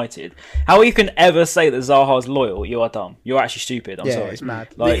Man United. How you can ever say that Zaha's loyal? You are dumb. You're actually stupid. I'm sorry. It's mad.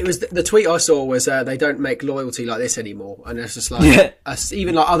 It was the tweet I saw was they don't make loyalty like this anymore, and it's just like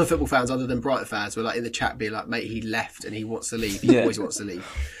even like other football fans other than Brighton fans were like in the chat being like, mate, he left and he wants to leave. He always wants to leave.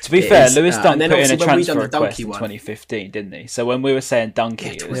 To be fair, Lewis Dunk put in a transfer request in 2015, didn't he? So when we were saying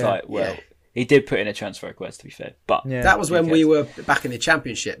Dunky, it was he did put in a transfer request, to be fair. But that was when we were back in the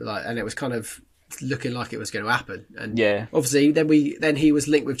Championship, and it was kind of looking like it was going to happen. And obviously, then he was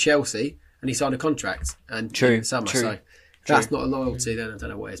linked with Chelsea, and he signed a contract. And in the summer, so that's not a loyalty. Then I don't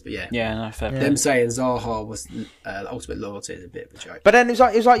know what it is, but fair. Them saying Zaha was ultimate loyalty is a bit of a joke. But then it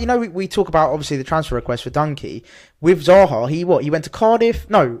was like we talk about obviously the transfer request for Dunky with Zaha. He went to Cardiff?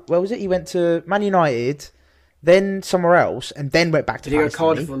 No, where was it? He went to Man United, then somewhere else, and then went back to. Did he go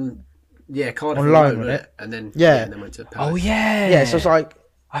Cardiff on? Yeah, Cardiff on loan, wasn't it? And then and then went to Palace. Oh yeah. So it's like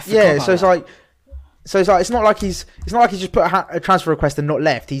it's not like he's just put a transfer request and not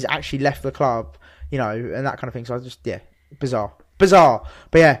left. He's actually left the club, and that kind of thing. So I just bizarre. bizarre.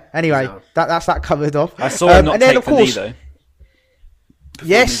 But yeah, anyway, Bizarre. that's that covered off. I saw him not and then, take of the knee course, though.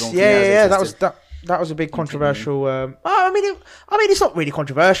 yes, on yeah, from the that was a big controversial. I mean, it's not really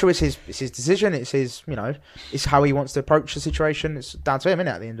controversial. It's his decision. It's his, it's how he wants to approach the situation. It's down to him, isn't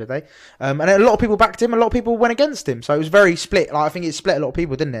it? At the end of the day, and a lot of people backed him. A lot of people went against him. So it was very split. Like, I think it split a lot of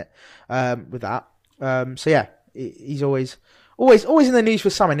people, didn't it? With that. So yeah, he's always in the news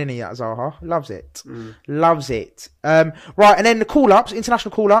for something, isn't he? That Zaha loves it, loves it. Right, and then the call-ups,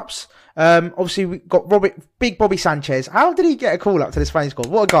 international call-ups. Obviously we got Big Bobby Sanchez. How did he get a call-up to the Spain squad?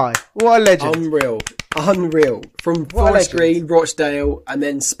 What a guy! What a legend! Unreal. From Forest Green, Rochdale, and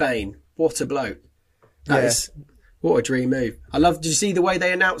then Spain. What a bloke! What a dream move. I love. Did you see the way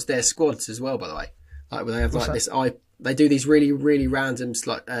they announced their squads as well? By the way, like where they have like this. They do these really really random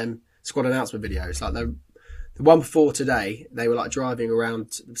squad announcement videos. Like the one before today, they were like driving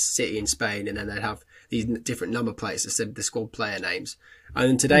around the city in Spain, and then they'd have these different number plates that said the squad player names.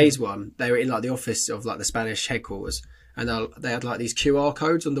 And in today's one, they were in like the office of like the Spanish headquarters, and they had like these QR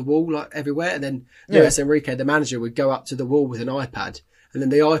codes on the wall like everywhere. And then Luis Enrique, the manager, would go up to the wall with an iPad, and then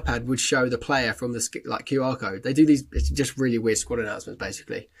the iPad would show the player from the like QR code. They do these, it's just really weird squad announcements,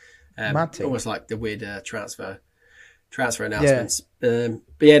 basically. Almost like the weird transfer announcements. But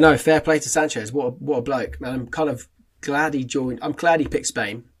yeah, no, fair play to Sanchez. What a bloke, man. I'm kind of glad he joined. I'm glad he picked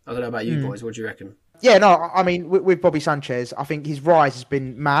Spain. I don't know about you boys. What do you reckon? Yeah, no, I mean, with Bobby Sanchez, I think his rise has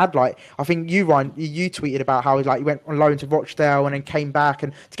been mad. Like, I think you, Ryan, you tweeted about how he went on loan to Rochdale and then came back,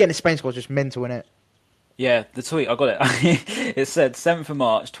 and to get in the Spain squad was just mental, innit? Yeah, the tweet, I got it. It said 7th of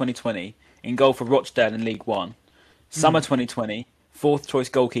March 2020, in goal for Rochdale in League One. Summer 2020, 4th choice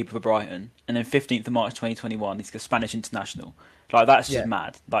goalkeeper for Brighton. And then 15th of March 2021, he's a Spanish international. Like, that's just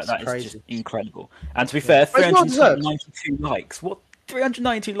mad. Like, that is just incredible. And to be fair, 392 likes. What?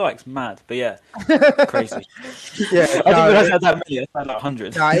 392 likes, mad, but yeah, crazy. Yeah, I think we don't have that many. I had like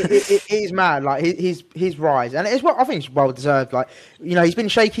 100. No, it is mad. Like his rise, and it's what I think it's well deserved. Like, he's been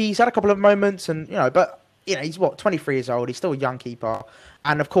shaky. He's had a couple of moments, and but he's 23 years old. He's still a young keeper,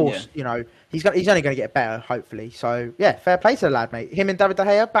 and of course, he's only going to get better, hopefully. So yeah, fair play to the lad, mate. Him and David De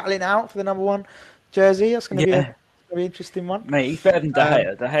Gea battling it out for the number 1 jersey. That's going to be a very interesting one. Mate, he's better than De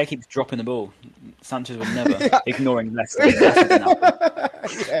Gea. De Gea keeps dropping the ball. Sanchez would never, ignoring Leicester.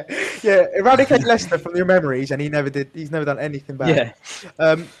 Eradicate Leicester from your memories, and he never did. He's never done anything bad.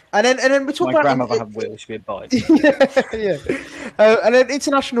 Yeah. And then we talk My about grandmother had will should be a bite. And then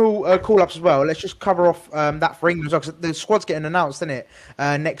international call-ups as well. Let's just cover off that for England as well, 'cause the squad's getting announced, isn't it?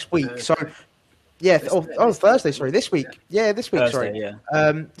 Next week. So Thursday. Sorry, this week. Yeah, this week. Thursday,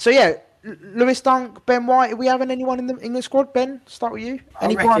 sorry. Lewis Dunk, Ben White. Are we having anyone in the England squad? Ben, start with you.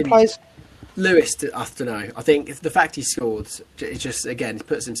 Any Brighton players? Lewis, I don't know. I think the fact he scored, it just, again, he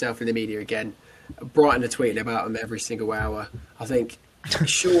puts himself in the media again. Brighton are tweeting about him every single hour. I think,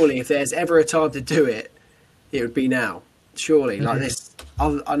 surely, if there's ever a time to do it, it would be now. Surely. Like this,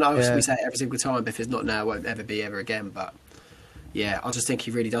 I know we say it every single time, but if it's not now, it won't ever be ever again. But, yeah, I just think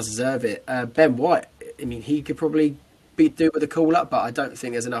he really does deserve it. Ben White, I mean, he could probably do with a call-up, but I don't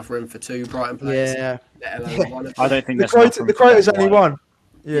think there's enough room for 2 Brighton players. Let alone one. I don't think the quota's only 1.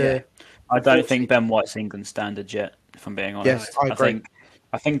 Yeah. I don't think Ben White's England standard yet, if I'm being honest. Yes, I agree.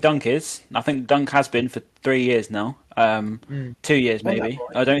 I think Dunk is. I think Dunk has been for 3 years now. 2 years maybe.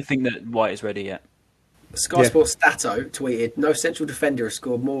 I don't think that White is ready yet. Sky Sports Stato tweeted, no central defender has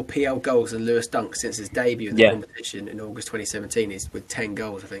scored more PL goals than Lewis Dunk since his debut in the competition in August 2017. He's with 10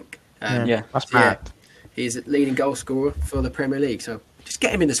 goals, I think. That's mad. He's a leading goal scorer for the Premier League. So just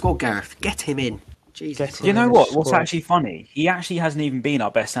get him in the squad, Gareth. Get him in. Jesus. You know what? What's actually funny? He actually hasn't even been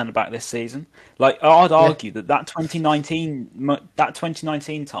our best centre back this season. Like, I'd argue that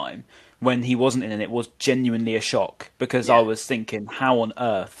 2019 time when he wasn't in it was genuinely a shock, because I was thinking, how on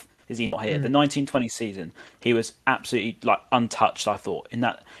earth is he not here? The 1920 season, he was absolutely untouched. I thought in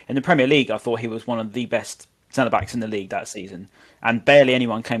the Premier League, I thought he was one of the best centre backs in the league that season, and barely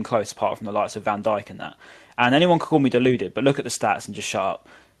anyone came close apart from the likes of Van Dijk and that. And anyone could call me deluded, but look at the stats and just shut up.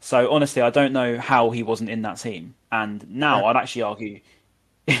 So honestly, I don't know how he wasn't in that team. And now I'd actually argue,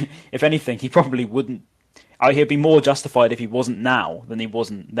 if anything, he probably wouldn't. He'd be more justified if he wasn't now than he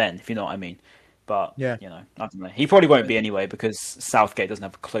wasn't then, if you know what I mean. But I don't know. He probably won't be anyway, because Southgate doesn't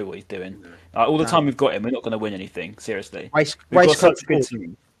have a clue what he's doing. All the time we've got him, we're not going to win anything. Seriously, we've got such a good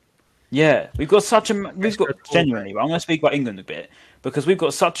team. Yeah, we've got genuinely. I'm going to speak about England a bit, because we've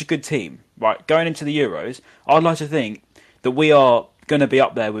got such a good team. Right, going into the Euros, I'd like to think that we are going to be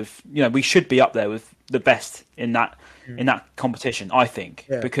up there with, we should be up there with the best in that competition. I think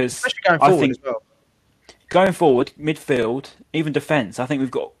because especially going forward as well. Going forward, midfield, even defence, I think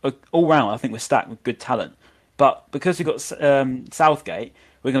we've got all round. I think we're stacked with good talent. But because we've got Southgate,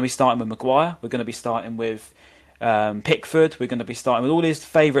 we're going to be starting with Maguire. We're going to be starting with Pickford. We're going to be starting with all his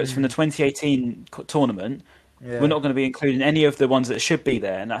favourites from the 2018 tournament. Yeah. We're not going to be including any of the ones that should be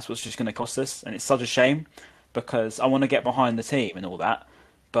there, and that's what's just going to cost us. And it's such a shame because I want to get behind the team and all that,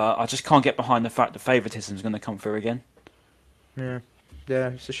 but I just can't get behind the fact that favouritism is going to come through again. Yeah,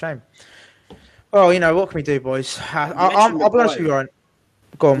 it's a shame. Well, what can we do, boys? I'll be honest with you, Ryan.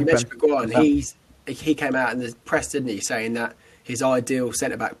 Go on, you mentioned Maguire, and he came out in the press, didn't he, saying that his ideal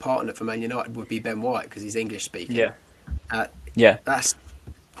centre-back partner for Man United would be Ben White because he's English-speaking. Yeah. That's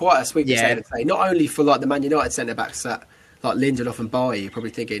quite a sweeping statement to say. Not only for the Man United centre-backs that like Lindelof and Bailly, you're probably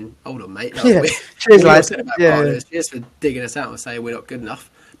thinking, hold on, mate. Cheers, lads. Cheers for digging us out and saying we're not good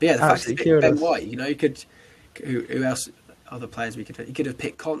enough. But yeah, the fact that Ben White, you could... Who else... Other players he could have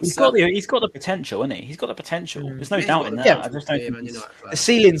picked Constance. He's got the potential, isn't he? He's got the potential. There's no doubt in that. Yeah. I just don't think the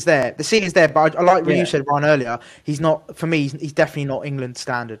ceiling's there. The ceiling's there, but I like what you said, Ryan, earlier. He's not, for me. He's definitely not England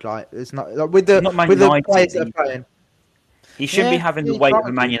standard. Like it's not with the players that are playing. He shouldn't be having the weight of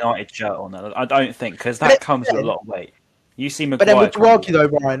a Man United shirt on. I don't think because that comes with a lot of weight. You see Maguire. But then would you argue though,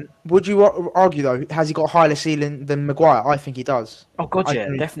 Ryan? Would you argue though? Has he got a higher ceiling than Maguire? I think he does. Oh God,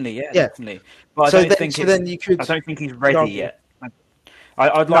 definitely. But I don't think he's ready yet.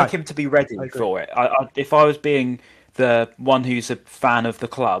 I'd like him to be ready for it. If I was being the one who's a fan of the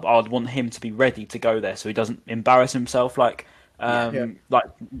club, I'd want him to be ready to go there so he doesn't embarrass himself like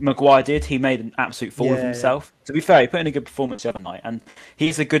Maguire did. He made an absolute fool of himself. To be fair, he put in a good performance the other night, and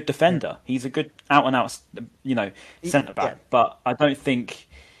he's a good defender. He's a good out-and-out, centre-back. But I don't think...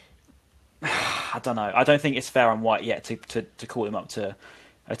 I don't know. I don't think it's fair on White yet to call him up to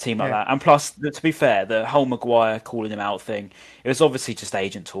a team like that. And plus, to be fair, the whole Maguire calling him out thing, it was obviously just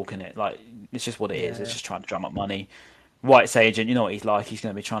agent talking it. Like, it's just what it is. It's just trying to drum up money. White's agent, you know what he's like. He's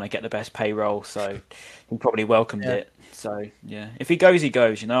going to be trying to get the best payroll, so he probably welcomed it. So, yeah. If he goes, he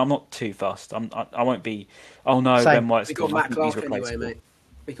goes. I'm not too fussed. I won't be, oh no, Ben White's gone. Matt Clark anyway, mate.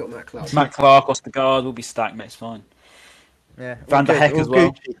 We got Matt Clark. Matt Clark, Ostergaard, will be stacked, mate. It's fine. Yeah. Van der Heck as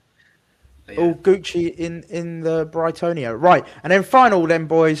well. All Gucci in the Brightonia. Right. And then final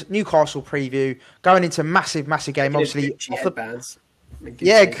boys, Newcastle preview. Going into massive game. Obviously headbands.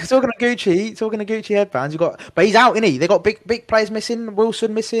 Yeah, talking to Gucci headbands. But he's out, isn't he? They got big players missing.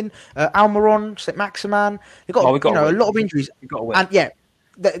 Wilson missing. Almiron, Maximan. They got a lot of injuries. And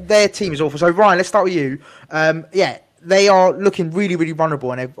their team is awful. So Ryan, let's start with you. They are looking really, really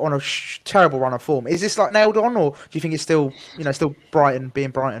vulnerable, and they're on a terrible run of form. Is this nailed on, or do you think it's still Brighton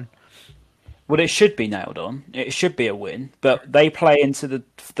being Brighton? Well, it should be nailed on. It should be a win, but they play into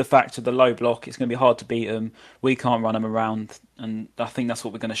the fact of the low block. It's going to be hard to beat them. We can't run them around, and I think that's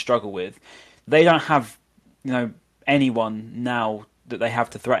what we're going to struggle with. They don't have, anyone now that they have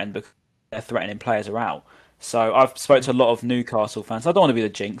to threaten because their threatening players are out. So I've spoke to a lot of Newcastle fans. I don't want to be the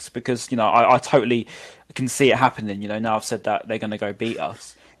jinx because I totally can see it happening. Now I've said that they're going to go beat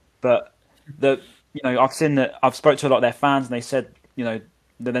us, but I've seen that. I've spoke to a lot of their fans, and they said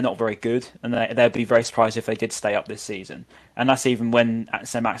that they're not very good, and they'd be very surprised if they did stay up this season. And that's even when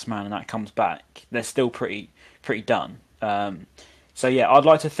Maximan and that comes back, they're still pretty done. So yeah, I'd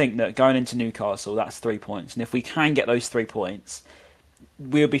like to think that going into Newcastle, that's 3 points, and if we can get those 3 points,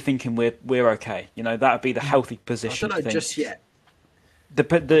 we'll be thinking we're okay. That would be the healthy position. I don't know just yet.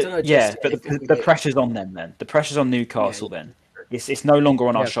 But the pressure's on them then. The pressure's on Newcastle then. It's no longer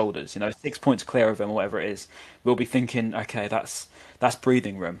on our shoulders. 6 points clear of them or whatever it is. We'll be thinking, okay, that's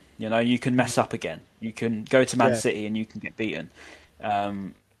breathing room. You can mess up again. You can go to Man City and you can get beaten.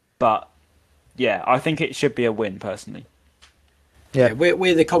 But yeah, I think it should be a win personally. Yeah,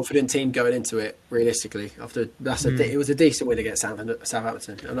 we're the confident team going into it. Realistically, it was a decent win against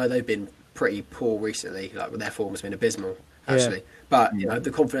Southampton. I know they've been pretty poor recently. Their form has been abysmal actually. But the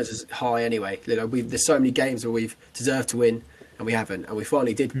confidence is high anyway. There's so many games where we've deserved to win and we haven't, and we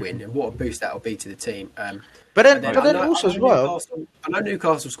finally did win. And what a boost that'll be to the team. But then also as well, I know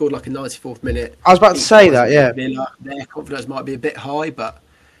Newcastle scored a 94th minute. I was about to say that, their confidence might be a bit high, but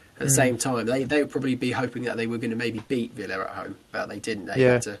at the same time, they would probably be hoping that they were going to maybe beat Villa at home, but they didn't. They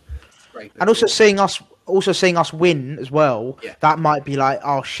had to scrape it. And also seeing us win as well, that might be like,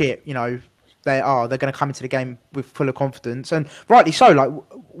 oh shit, they're going to come into the game with full of confidence, and rightly so.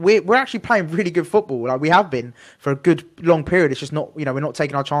 We're actually playing really good football. We have been for a good long period. It's just not, we're not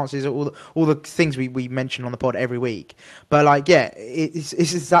taking our chances. All the things we mention on the pod every week. But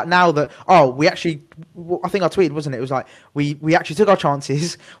it's that now that we actually. I think I tweeted, wasn't it? It was like we actually took our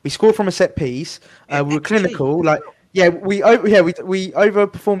chances. We scored from a set piece. We were clinical. We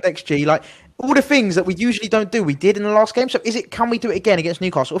overperformed XG. all the things that we usually don't do, we did in the last game. So can we do it again against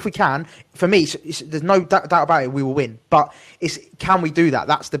Newcastle? If we can, for me, there's no doubt about it, we will win. But can we do that?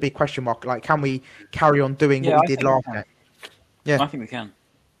 That's the big question mark. Like, can we carry on doing what we did last game? Yeah, I think we can.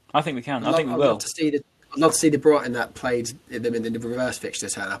 I think we will. I'd love to see the Brighton that played them in the reverse fixture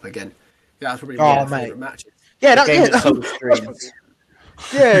turn up again. Yeah, that's probably one of my favourite matches. Yeah, we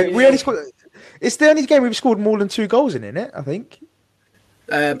yeah. only scored. It's the only game we've scored more than 2 goals in it, I think.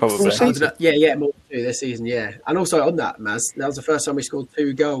 Probably. Yeah, more than 2 this season, yeah. And also on that, Maz, that was the first time we scored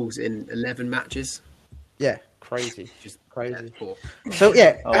 2 goals in 11 matches. Yeah, crazy. Just crazy. Yeah, so,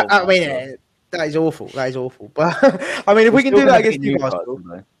 yeah, I mean, that is awful. But, I mean, if we can do that against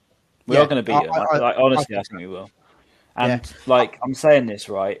Newcastle... We are going to beat them. Honestly, I think we will. And, I'm saying this,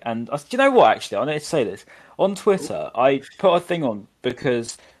 right? And do you know what, actually? I need to say this. On Twitter, I put a thing on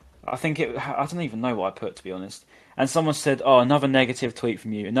because I don't even know what I put, to be honest. And someone said, another negative tweet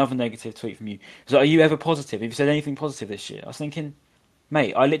from you. So are you ever positive? Have you said anything positive this year? I was thinking,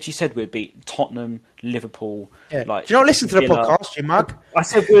 mate, I literally said we'd beat Tottenham, Liverpool. Yeah. Do you not listen to the podcast, you mug? I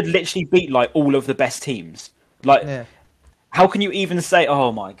said we'd literally beat, all of the best teams. How can you even say,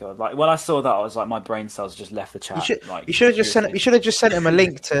 oh my god? Like, when I saw that, I was like, my brain cells just left the chat. You should have just sent him a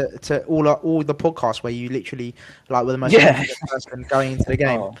link to all the podcasts where you literally were the most person going into the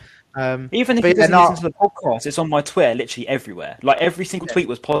game. Even if he doesn't listen to the podcast, it's on my Twitter, literally everywhere. Every single tweet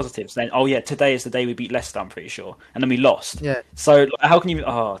was positive, saying, "Oh yeah, today is the day we beat Leicester." I'm pretty sure, and then we lost. Yeah. So how can you?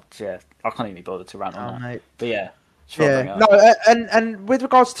 I can't even be bothered to rant on that. Mate. But yeah. Yeah, no, and with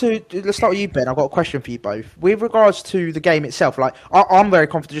regards to, let's start with you, Ben. I've got a question for you both. With regards to the game itself, I'm very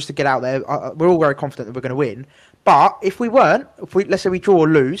confident just to get out there. We're all very confident that we're going to win. But if let's say we draw or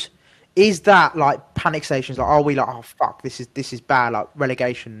lose, is that panic stations? Are we oh fuck, this is bad,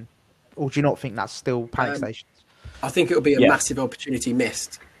 relegation? Or do you not think that's still panic stations? I think it'll be a massive opportunity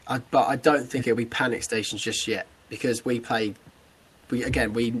missed. But I don't think it'll be panic stations just yet because we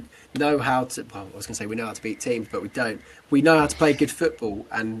know how to. Well, I was going to say we know how to beat teams, but we don't. We know how to play good football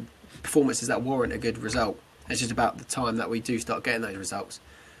and performances that warrant a good result. It's just about the time that we do start getting those results.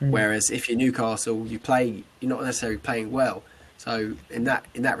 Whereas if you're Newcastle, you're not necessarily playing well. So in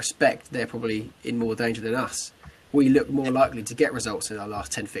that respect, they're probably in more danger than us. We look more likely to get results in our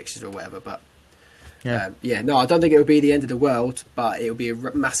last 10 fixtures or whatever. But no, I don't think it would be the end of the world, but it will be a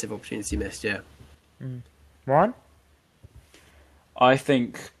massive opportunity missed. Yeah. Ryan? I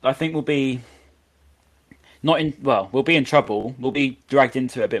think we'll be we'll be in trouble. We'll be dragged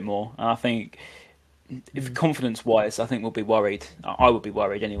into it a bit more, and I think, if confidence-wise, I think we'll be worried. I would be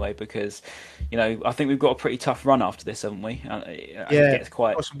worried anyway because, I think we've got a pretty tough run after this, haven't we? It gets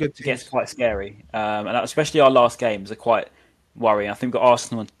quite scary, and especially our last games are quite worrying. I think we've got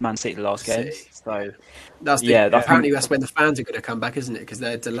Arsenal and Man City the last games, so apparently that's when the fans are going to come back, isn't it? Because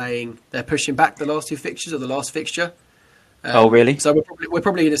they're pushing back the last 2 fixtures or the last fixture. Oh, really? So we're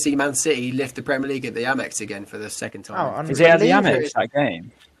probably going to see Man City lift the Premier League at the Amex again for the second time. Is it at the Amex, that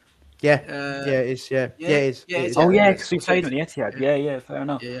game? Yeah, it is. Yeah, it is. Oh, yeah, because we played at the Etihad. Yeah, fair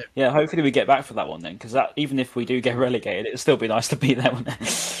enough. Yeah, hopefully we get back for that one then, because even if we do get relegated, it'll still be nice to beat them.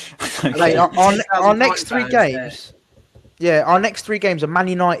 Okay. Our next 3 games, our next 3 games are Man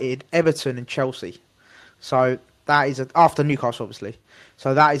United, Everton, and Chelsea. So that is after Newcastle, obviously.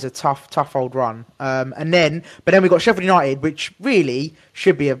 So that is a tough old run. But then we've got Sheffield United, which really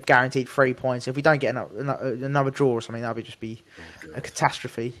should be a guaranteed 3 points. If we don't get another draw or something, that would just be a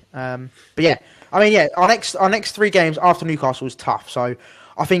catastrophe. But yeah, our next 3 games after Newcastle is tough. So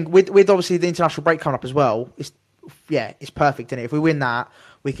I think with obviously the international break coming up as well, it's perfect. And if we win that,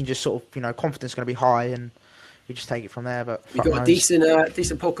 we can just sort of confidence is going to be high and we just take it from there. But we've got a decent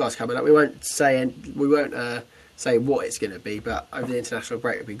podcast coming up. We won't say what it's going to be, but over the international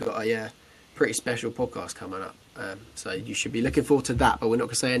break we've got a pretty special podcast coming up, so you should be looking forward to that, but we're not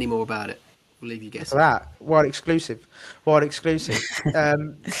going to say any more about it. We'll leave you guessing. That world exclusive. Got a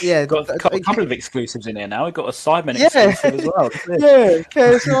couple of exclusives in here now. We've got a Sidemen exclusive as well.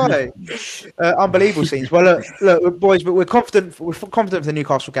 Unbelievable scenes. Well, look boys, but we're confident for the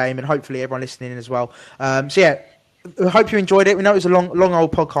Newcastle game, and hopefully everyone listening in as well. I hope you enjoyed it. We know it was a long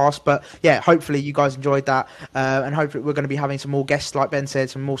old podcast, but hopefully you guys enjoyed that, and hopefully we're going to be having some more guests, like Ben said,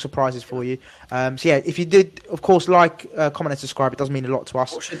 some more surprises for you. If you did, of course, comment and subscribe. It does mean a lot to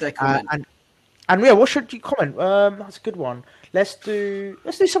us. What should they comment? What should you comment? That's a good one. Let's do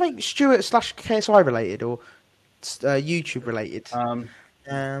something Stuart/KSI related or YouTube related.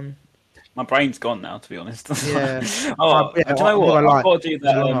 My brain's gone now, to be honest. Yeah. Do you know what? I've got to do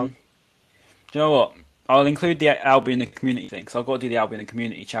that. Do you know what? I'll include the Albion the community thing, because I've got to do the Albion the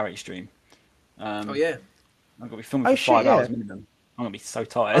community charity stream. I've got to be filming for 5 hours minimum. I'm gonna be so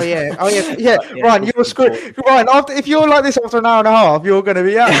tired. Oh yeah. Yeah, Ryan, you're screwed. Ryan, if you're like this after an hour and a half, you're going to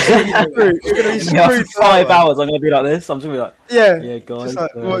be absolutely screwed. You're going to be screwed. For 5 hours, I'm gonna be like this. I'm just gonna be like, yeah, guys.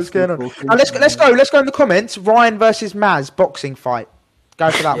 like, what's going on? Now, let's go in the comments. Ryan versus Maz boxing fight.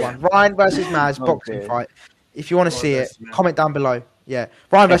 Go for that one. Ryan versus Maz boxing fight. If you want to see it, comment down below. Yeah,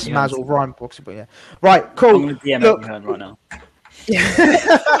 Ryan versus Maz or Ryan boxing. But yeah, right, cool. I'm gonna DM right now.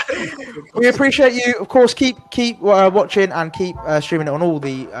 We appreciate you. Of course, keep watching and keep streaming it on all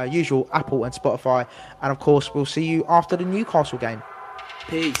the usual Apple and Spotify. And of course, we'll see you after the Newcastle game.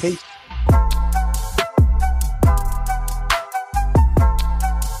 Peace.